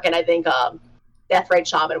Hierarch, and I think Deathrite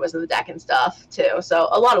Shaman was in the deck and stuff too. So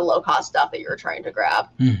a lot of low cost stuff that you were trying to grab,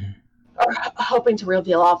 or hoping to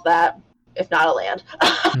reveal off that, if not a land.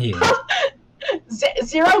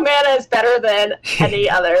 Zero mana is better than any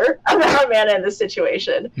other amount of mana in this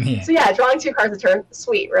situation. So drawing 2 cards a turn,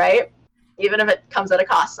 sweet, right? Even if it comes at a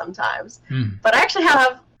cost sometimes. But I actually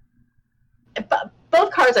have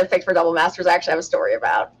both cards I picked for Double Masters. I actually have a story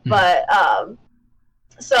about. But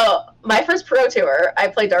so my first Pro Tour, I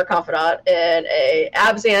played Dark Confidant in a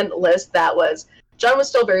Abzan list that was Jund was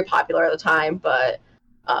still very popular at the time, but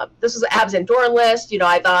this was an Abzan Dorn list.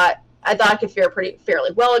 I thought it could fare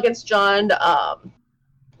fairly well against Jund,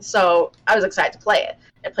 so I was excited to play it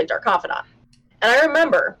and play Dark Confidant. And I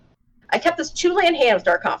remember I kept this 2-land hand with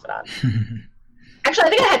Dark Confidant. Actually, I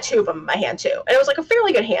think I had 2 of them in my hand too, and it was like a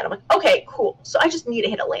fairly good hand. I'm like, okay, cool. So I just need to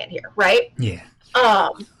hit a land here, right? Yeah.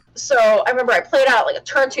 So I remember I played out like a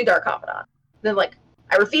turn 2 Dark Confidant. Then like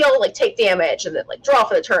I reveal, like take damage, and then like draw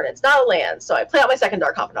for the turn. It's not a land, so I play out my second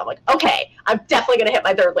Dark Confidant. I'm like, okay, I'm definitely gonna hit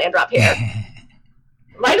my 3rd land drop here.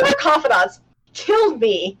 My Dark Confidants killed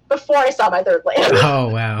me before I saw my 3rd land. Oh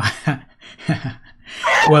wow.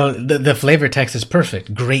 Well, the flavor text is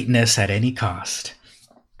perfect. Greatness at any cost.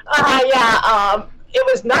 It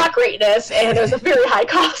was not greatness, and it was a very high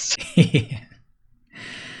cost.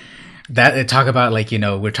 That talk about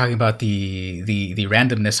we're talking about the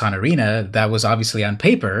randomness on Arena. That was obviously on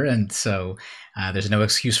paper, and so there's no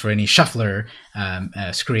excuse for any shuffler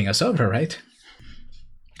screwing us over, right?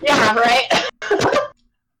 Yeah, right.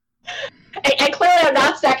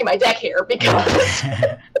 restacking my deck here because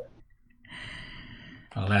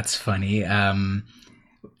Oh, that's funny. So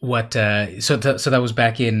that was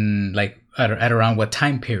back in like at around what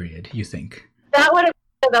time period you think? that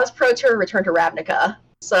was Pro Tour Return to Ravnica.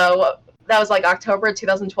 So that was like October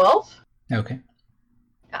 2012. Okay.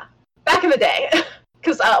 Yeah, back in the day.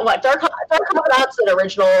 Because Dark Covenant's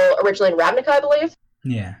originally in Ravnica, I believe.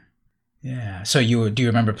 Yeah. Yeah. So do you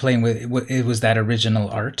remember playing with it was that original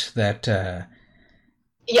art that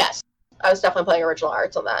Yes. I was definitely playing original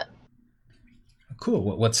arts on that.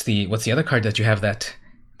 Cool. What's the other card that you have that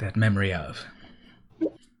memory of?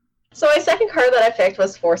 So my second card that I picked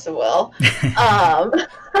was Force of Will.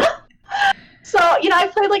 So, I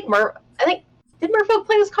played like I think, did Merfolk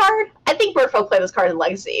play this card? I think Merfolk played this card in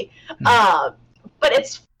Legacy. But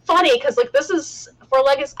it's funny because like this is for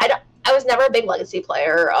Legacy. I was never a big Legacy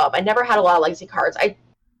player. I never had a lot of Legacy cards. I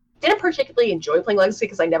didn't particularly enjoy playing Legacy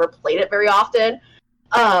because I never played it very often.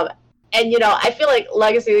 And I feel like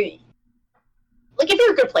Legacy, like if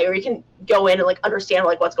you're a good player, you can go in and like understand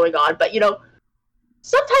like what's going on. But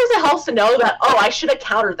sometimes it helps to know that I should have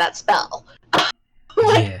countered that spell.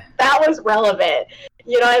 That was relevant.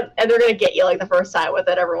 And they're gonna get you like the first time with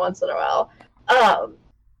it every once in a while.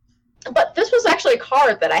 But this was actually a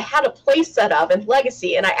card that I had a playset of in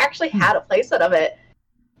Legacy, and I actually had a playset of it,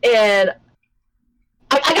 and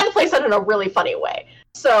I got the playset in a really funny way.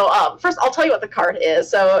 So first, I'll tell you what the card is.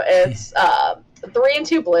 So it's 3 and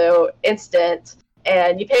 2 blue, instant,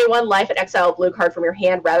 and you pay 1 life and exile a blue card from your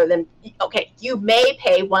hand rather than... Okay, you may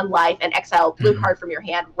pay 1 life and exile a blue card from your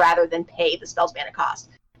hand rather than pay the spell's mana cost.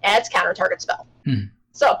 And it's counter target spell.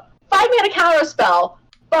 So 5 mana counter spell,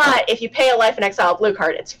 but if you pay a life and exile a blue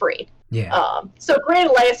card, it's free. Yeah. So great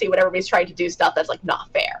in Legacy when everybody's trying to do stuff that's like not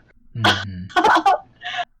fair.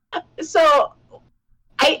 So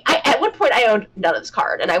I at one point I owned none of this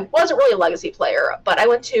card, and I wasn't really a Legacy player, but I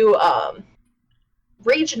went to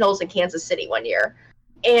regionals in Kansas City one year,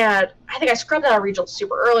 and I think I scrubbed out of regionals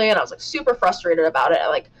super early, and I was like super frustrated about it. I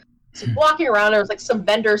like was walking around, there was like some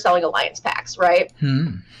vendor selling alliance packs, right?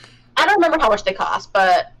 I don't remember how much they cost,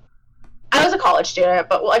 but I was a college student,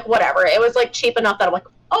 but like whatever. It was like cheap enough that I'm like,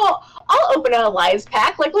 oh, I'll open an alliance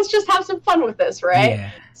pack. Like, let's just have some fun with this, right?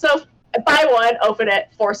 Yeah. So I buy one, open it,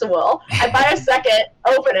 Force of Will. I buy a second,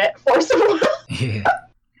 open it, Force of Will. Yeah.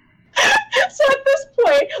 So at this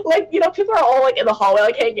point, like, people are all like in the hallway,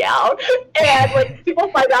 like hanging out, and like people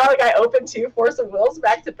find out like I opened 2 Force of Wills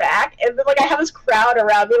back to back, and then like I have this crowd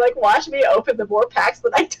around me, like watching me open the more packs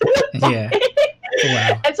than I did. Yeah.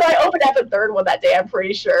 Wow. And so I opened up the 3rd one that day, I'm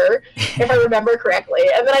pretty sure, if I remember correctly,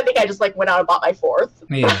 and then I think I just like went out and bought my 4th.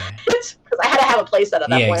 Yeah. Because I had to have a playset at that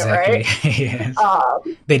point, exactly. Right? Yes.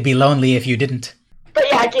 They'd be lonely if you didn't. But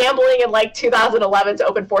yeah, gambling in like 2011 to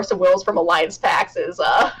open Force of Wills from Alliance packs is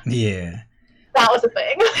yeah. That was a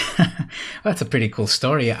thing. Well, that's a pretty cool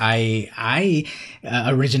story. I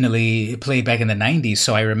originally played back in the 90s,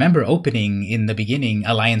 so I remember opening in the beginning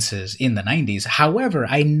alliances in the 90s. However,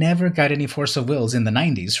 I never got any Force of Wills in the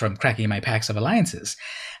 90s from cracking my packs of alliances.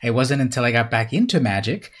 It wasn't until I got back into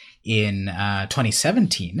Magic in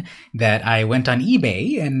 2017 that I went on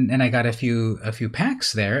eBay and I got a few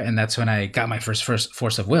packs there, and that's when I got my first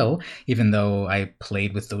Force of Will, even though I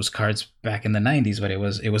played with those cards back in the 90s, but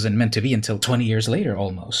it wasn't meant to be until 20 years later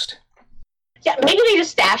almost. Yeah, maybe they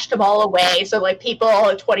just stashed them all away so like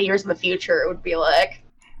people 20 years in the future would be like,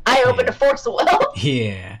 I opened a Force of Will.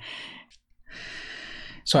 Yeah.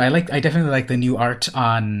 So I definitely like the new art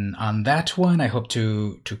on that one. I hope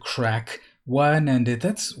to crack one, and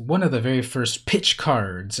that's one of the very first pitch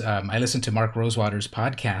cards. I listen to Mark Rosewater's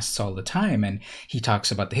podcasts all the time, and he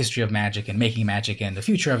talks about the history of Magic and making Magic and the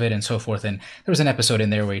future of it and so forth. And there was an episode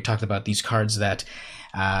in there where he talked about these cards that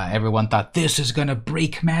everyone thought, this is going to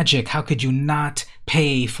break Magic. How could you not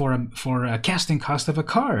pay for a casting cost of a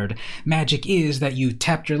card? Magic is that you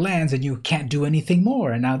tapped your lands and you can't do anything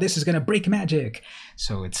more, and now this is going to break Magic.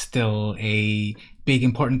 So it's still a big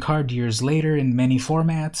important card years later in many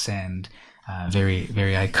formats, and very,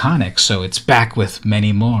 very iconic. So it's back with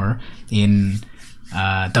many more in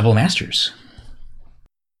Double Masters.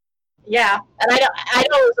 Yeah, and I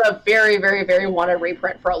know it was a very, very, very wanted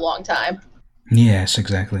reprint for a long time. Yes,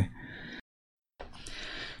 exactly.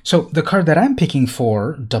 So the card that I'm picking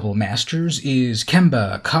for Double Masters is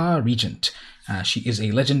Kemba, Ka Regent. She is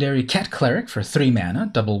a legendary cat cleric for 3 mana,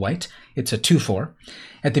 double white. It's a 2/4.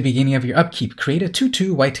 At the beginning of your upkeep, create a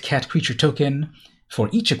 2/2 white cat creature token for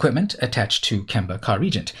each equipment attached to Kemba, Ka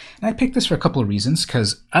Regent. And I picked this for a couple of reasons,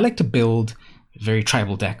 because I like to build very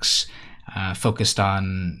tribal decks. focused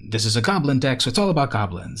on, this is a goblin deck, so it's all about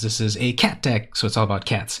goblins. This is a cat deck, so it's all about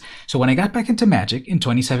cats. So when I got back into Magic in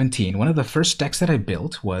 2017, one of the first decks that I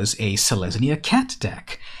built was a Selesnya cat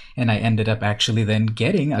deck. And I ended up actually then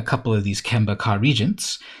getting a couple of these Kemba Ka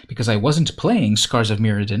Regents because I wasn't playing Scars of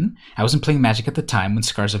Mirrodin. I wasn't playing Magic at the time when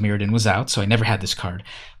Scars of Mirrodin was out, so I never had this card.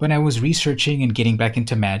 When I was researching and getting back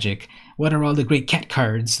into Magic, what are all the great cat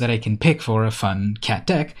cards that I can pick for a fun cat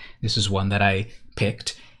deck? This is one that I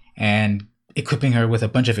picked, and equipping her with a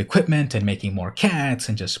bunch of equipment and making more cats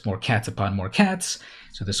and just more cats upon more cats.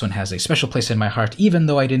 So this one has a special place in my heart, even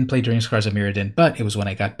though I didn't play during Scars of Mirrodin, but it was when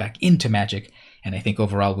I got back into Magic. And I think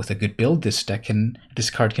overall, with a good build, this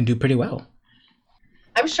card can do pretty well.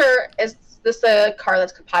 I'm sure, is this a card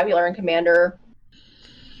that's popular in Commander?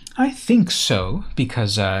 I think so,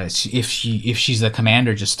 because if she's the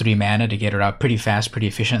commander, just 3 mana to get her out pretty fast, pretty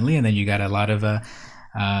efficiently, and then you got a lot of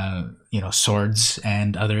swords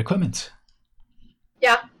and other equipment.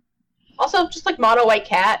 Yeah. Also, just like mono white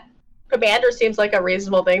cat, Commander seems like a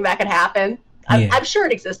reasonable thing that could happen. I'm sure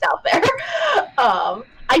it exists out there.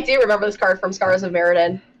 I do remember this card from Scars of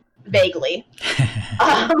Mirrodin, vaguely.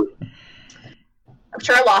 I'm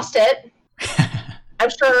sure I lost it. I'm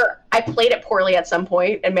sure I played it poorly at some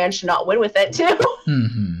point and managed to not win with it, too.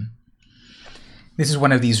 Mm-hmm. This is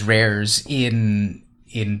one of these rares in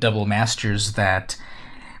Double Masters that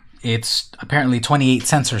it's apparently 28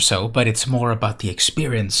 cents or so, but it's more about the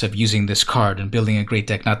experience of using this card and building a great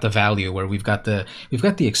deck, not the value, where we've got the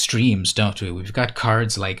extremes, don't we? We've got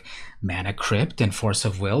cards like Mana Crypt and Force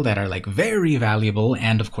of Will that are like very valuable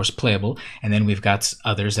and of course playable, and then we've got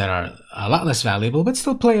others that are a lot less valuable but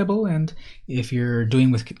still playable. And if you're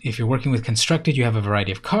working with Constructed, you have a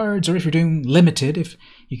variety of cards, or if you're doing limited, if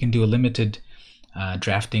you can do a limited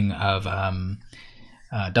drafting of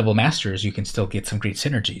Double Masters, you can still get some great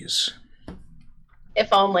synergies.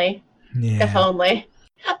 If only. Yeah. If only.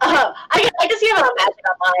 I can see it on Magic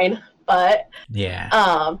Online, but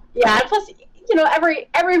yeah. Yeah. Plus,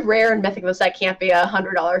 every rare and mythic of the set can't be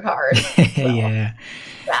 $100 card. So, yeah.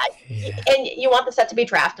 And you want the set to be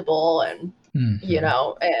draftable, and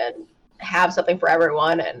and have something for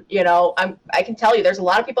everyone. And I can tell you, there's a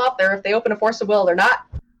lot of people out there. If they open a Force of Will, they're not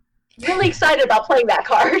really excited about playing that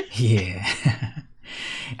card. Yeah.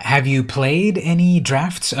 Have you played any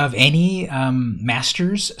drafts of any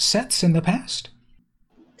Masters sets in the past?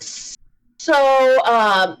 So,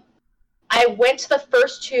 I went to the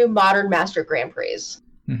first 2 Modern Master Grand Prix. So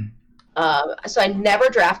I never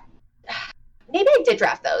maybe I did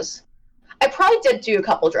draft those. I probably did do a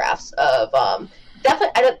couple drafts of,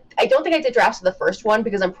 definitely, I don't think I did drafts of the first one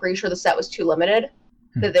because I'm pretty sure the set was too limited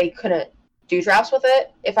that they couldn't do drafts with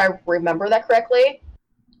it, if I remember that correctly.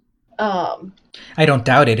 I don't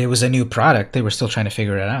doubt it. It was a new product. They were still trying to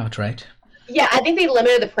figure it out, right? Yeah, I think they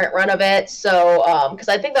limited the print run of it. So, because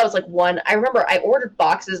I think that was like one. I remember I ordered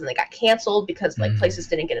boxes and they got canceled because like places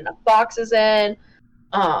didn't get enough boxes in.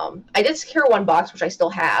 I did secure one box, which I still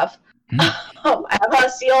have. I have a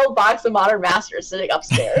sealed box of Modern Masters sitting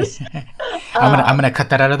upstairs. I'm gonna cut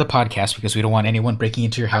that out of the podcast because we don't want anyone breaking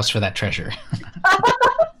into your house for that treasure.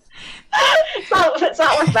 It's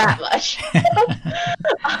not worth that much.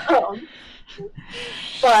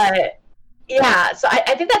 But yeah, so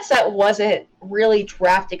I think that set wasn't really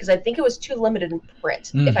drafted because I think it was too limited in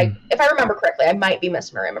print. If I remember correctly, I might be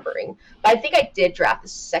misremembering, but I think I did draft the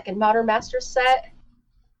second Modern Masters set.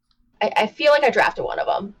 I feel like I drafted one of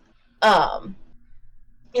them.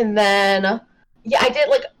 And then I did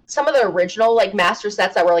like some of the original like master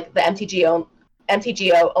sets that were like the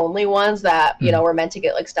MTGO only ones that were meant to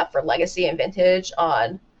get like stuff for Legacy and Vintage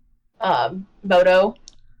on Moto.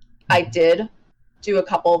 I did do a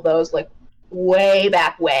couple of those like way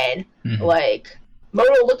back when. Like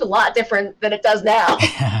Moto looked a lot different than it does now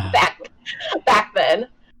back then.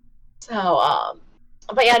 So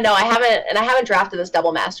but yeah, no, I haven't drafted this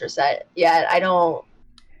Double Master set yet. I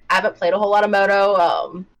haven't played a whole lot of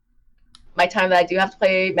Moto. My time that I do have to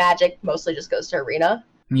play Magic mostly just goes to Arena.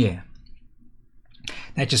 Yeah.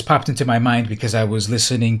 That just popped into my mind because I was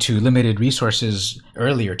listening to Limited Resources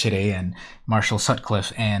earlier today, and Marshall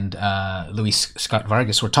Sutcliffe and Luis Scott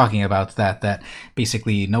Vargas were talking about that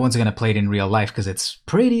basically no one's going to play it in real life because it's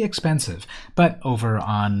pretty expensive. But over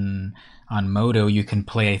on Moto, you can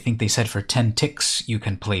play, I think they said for 10 ticks, you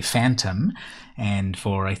can play Phantom. And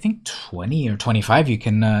for, I think, 20 or 25, you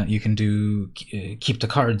can do Keep the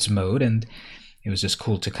Cards mode. And it was just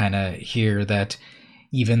cool to kind of hear that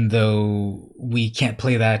even though we can't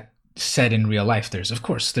play that set in real life, there's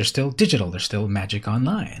still digital, there's still Magic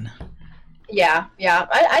Online. Yeah.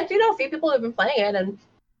 I do know a few people who have been playing it, and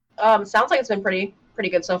it sounds like it's been pretty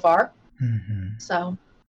good so far. So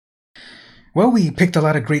Well, we picked a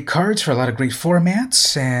lot of great cards for a lot of great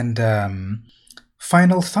formats, and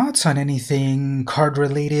final thoughts on anything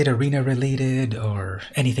card-related, arena-related, or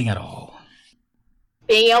anything at all?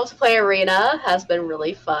 Being able to play Arena has been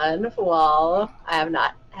really fun. Well, I have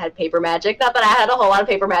not had Paper Magic. Not that I had a whole lot of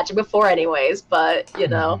Paper Magic before anyways, but, you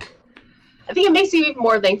know, I think it makes you even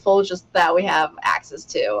more thankful just that we have access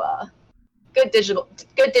to good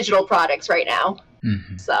digital products right now.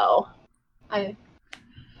 Mm-hmm. So, I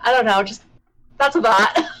don't know, just that's a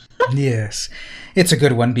thought. Yes, it's a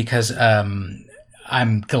good one because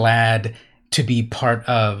I'm glad to be part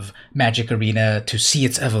of Magic Arena to see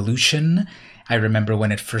its evolution. I remember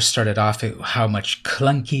when it first started off, how much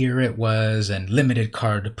clunkier it was and limited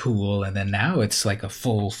card pool, and then now it's like a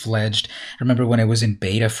full-fledged. I remember when it was in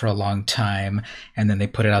beta for a long time, and then they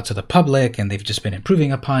put it out to the public, and they've just been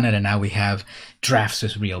improving upon it, and now we have drafts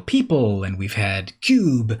with real people, and we've had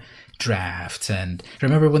cube drafts, and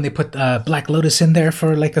remember when they put Black Lotus in there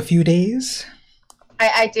for like a few days?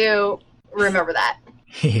 I do remember that.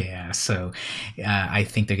 Yeah, so I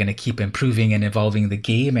think they're going to keep improving and evolving the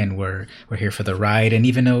game, and we're here for the ride. And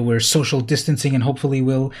even though we're social distancing and hopefully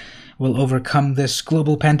we'll overcome this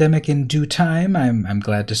global pandemic in due time, I'm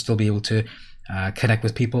glad to still be able to connect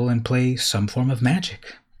with people and play some form of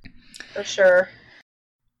Magic. For sure.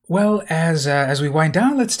 Well, as we wind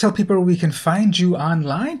down, let's tell people where we can find you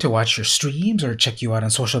online to watch your streams or check you out on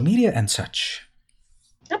social media and such.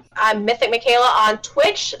 I'm Mythic Mikaela on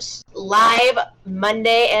Twitch, live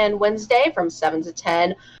Monday and Wednesday from 7 to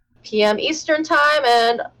 10 p.m. Eastern Time,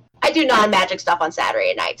 and I do non-Magic stuff on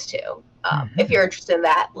Saturday nights, too. If you're interested in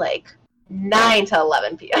that, like 9 to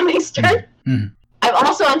 11 p.m. Eastern. Mm-hmm. I'm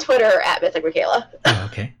also on Twitter at Mythic Mikaela. Oh,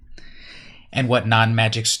 okay. And what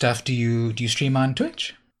non-Magic stuff do you stream on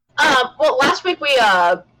Twitch? Well, last week we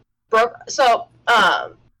broke... So,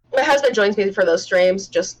 my husband joins me for those streams.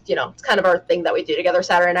 Just, you know, it's kind of our thing that we do together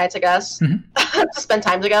Saturday nights, I guess, to spend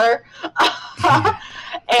time together.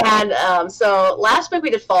 And so last week we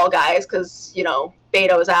did Fall Guys because, you know,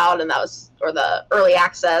 beta was out and or the early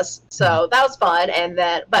access. So that was fun. And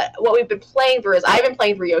then, but what we've been playing through is I've been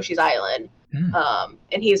playing through Yoshi's Island. And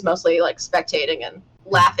he's mostly like spectating and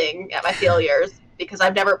laughing at my failures because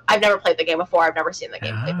I've never played the game before. I've never seen the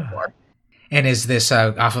gameplay before. And is this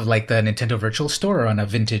off of like the Nintendo Virtual Store or on a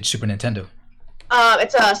vintage Super Nintendo?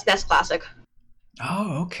 It's a SNES Classic.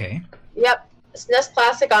 Oh, okay. Yep, SNES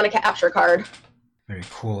Classic on a capture card. Very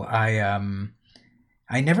cool. I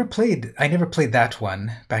never played that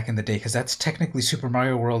one back in the day because that's technically Super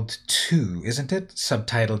Mario World 2, isn't it?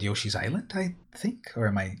 Subtitled Yoshi's Island, I think, or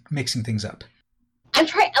am I mixing things up? I'm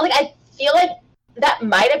trying. Like, I feel like that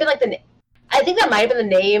might have been like I think that might have been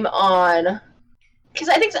the name on. Because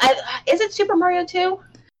I think, is it Super Mario 2?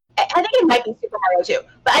 I think it might be Super Mario 2,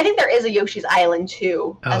 but I think there is a Yoshi's Island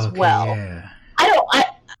 2 as well. Yeah.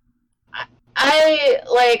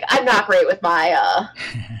 I'm not great with my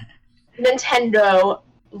Nintendo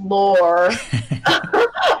lore.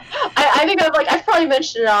 I think I've probably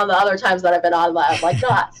mentioned it on the other times that I've been on, that I'm like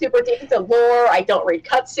not super deep into lore. I don't read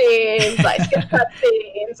cutscenes. I skip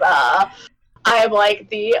cutscenes. I am like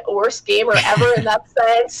the worst gamer ever in that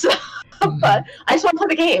sense. But I just want to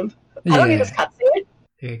play the game. I don't need this cutscene.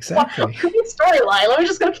 Exactly. Storyline. Let me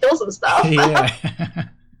just go kill some stuff. Yeah.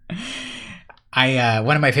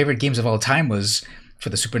 One of my favorite games of all time was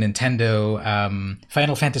for the Super Nintendo,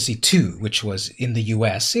 Final Fantasy II, which was in the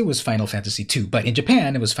US. It was Final Fantasy II, but in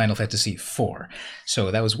Japan it was Final Fantasy IV.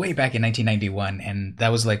 So that was way back in 1991, and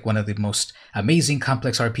that was like one of the most amazing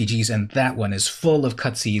complex RPGs, and that one is full of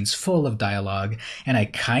cutscenes, full of dialogue, and I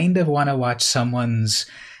kind of want to watch someone's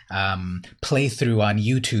playthrough on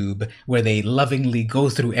YouTube where they lovingly go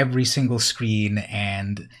through every single screen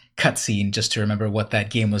and cutscene just to remember what that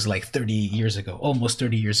game was like 30 years ago, almost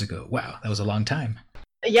 30 years ago. Wow, that was a long time.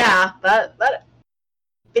 Yeah, that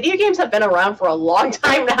video games have been around for a long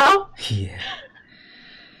time now. Yeah.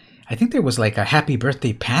 I think there was like a Happy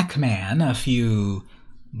Birthday Pac-Man a few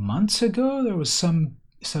months ago. There was some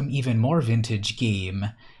even more vintage game.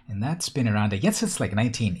 And that's been around, I guess it's like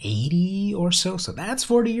 1980 or so. So that's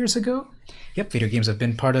 40 years ago. Yep, video games have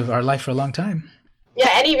been part of our life for a long time. Yeah,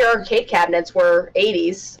 any of your arcade cabinets were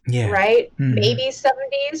 80s, right? Mm-hmm. Maybe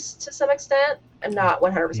 70s to some extent. I'm not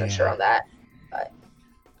 100% sure on that. But.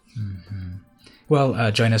 Mm-hmm.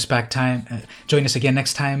 Well, join us again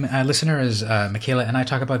next time, listener, as Mikaela and I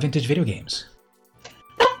talk about vintage video games.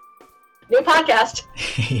 New podcast.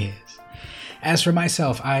 Yes. As for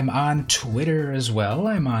myself, I'm on Twitter as well.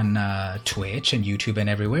 I'm on Twitch and YouTube and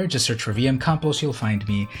everywhere. Just search for VM Campos, you'll find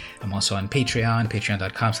me. I'm also on Patreon,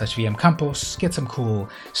 patreon.com/VM Campos. Get some cool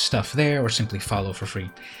stuff there or simply follow for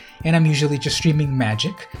free. And I'm usually just streaming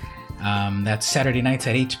Magic. That's Saturday nights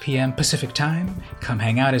at 8 p.m. Pacific time. Come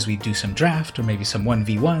hang out as we do some draft or maybe some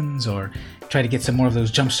 1v1s or try to get some more of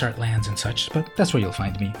those jumpstart lands and such, but that's where you'll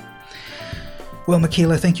find me. Well,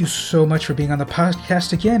 Mikaela, thank you so much for being on the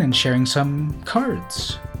podcast again and sharing some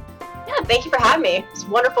cards. Yeah, thank you for having me. It's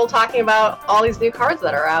wonderful talking about all these new cards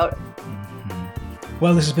that are out.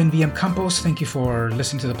 Well, this has been VM Campos. Thank you for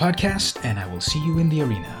listening to the podcast, and I will see you in the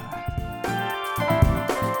arena.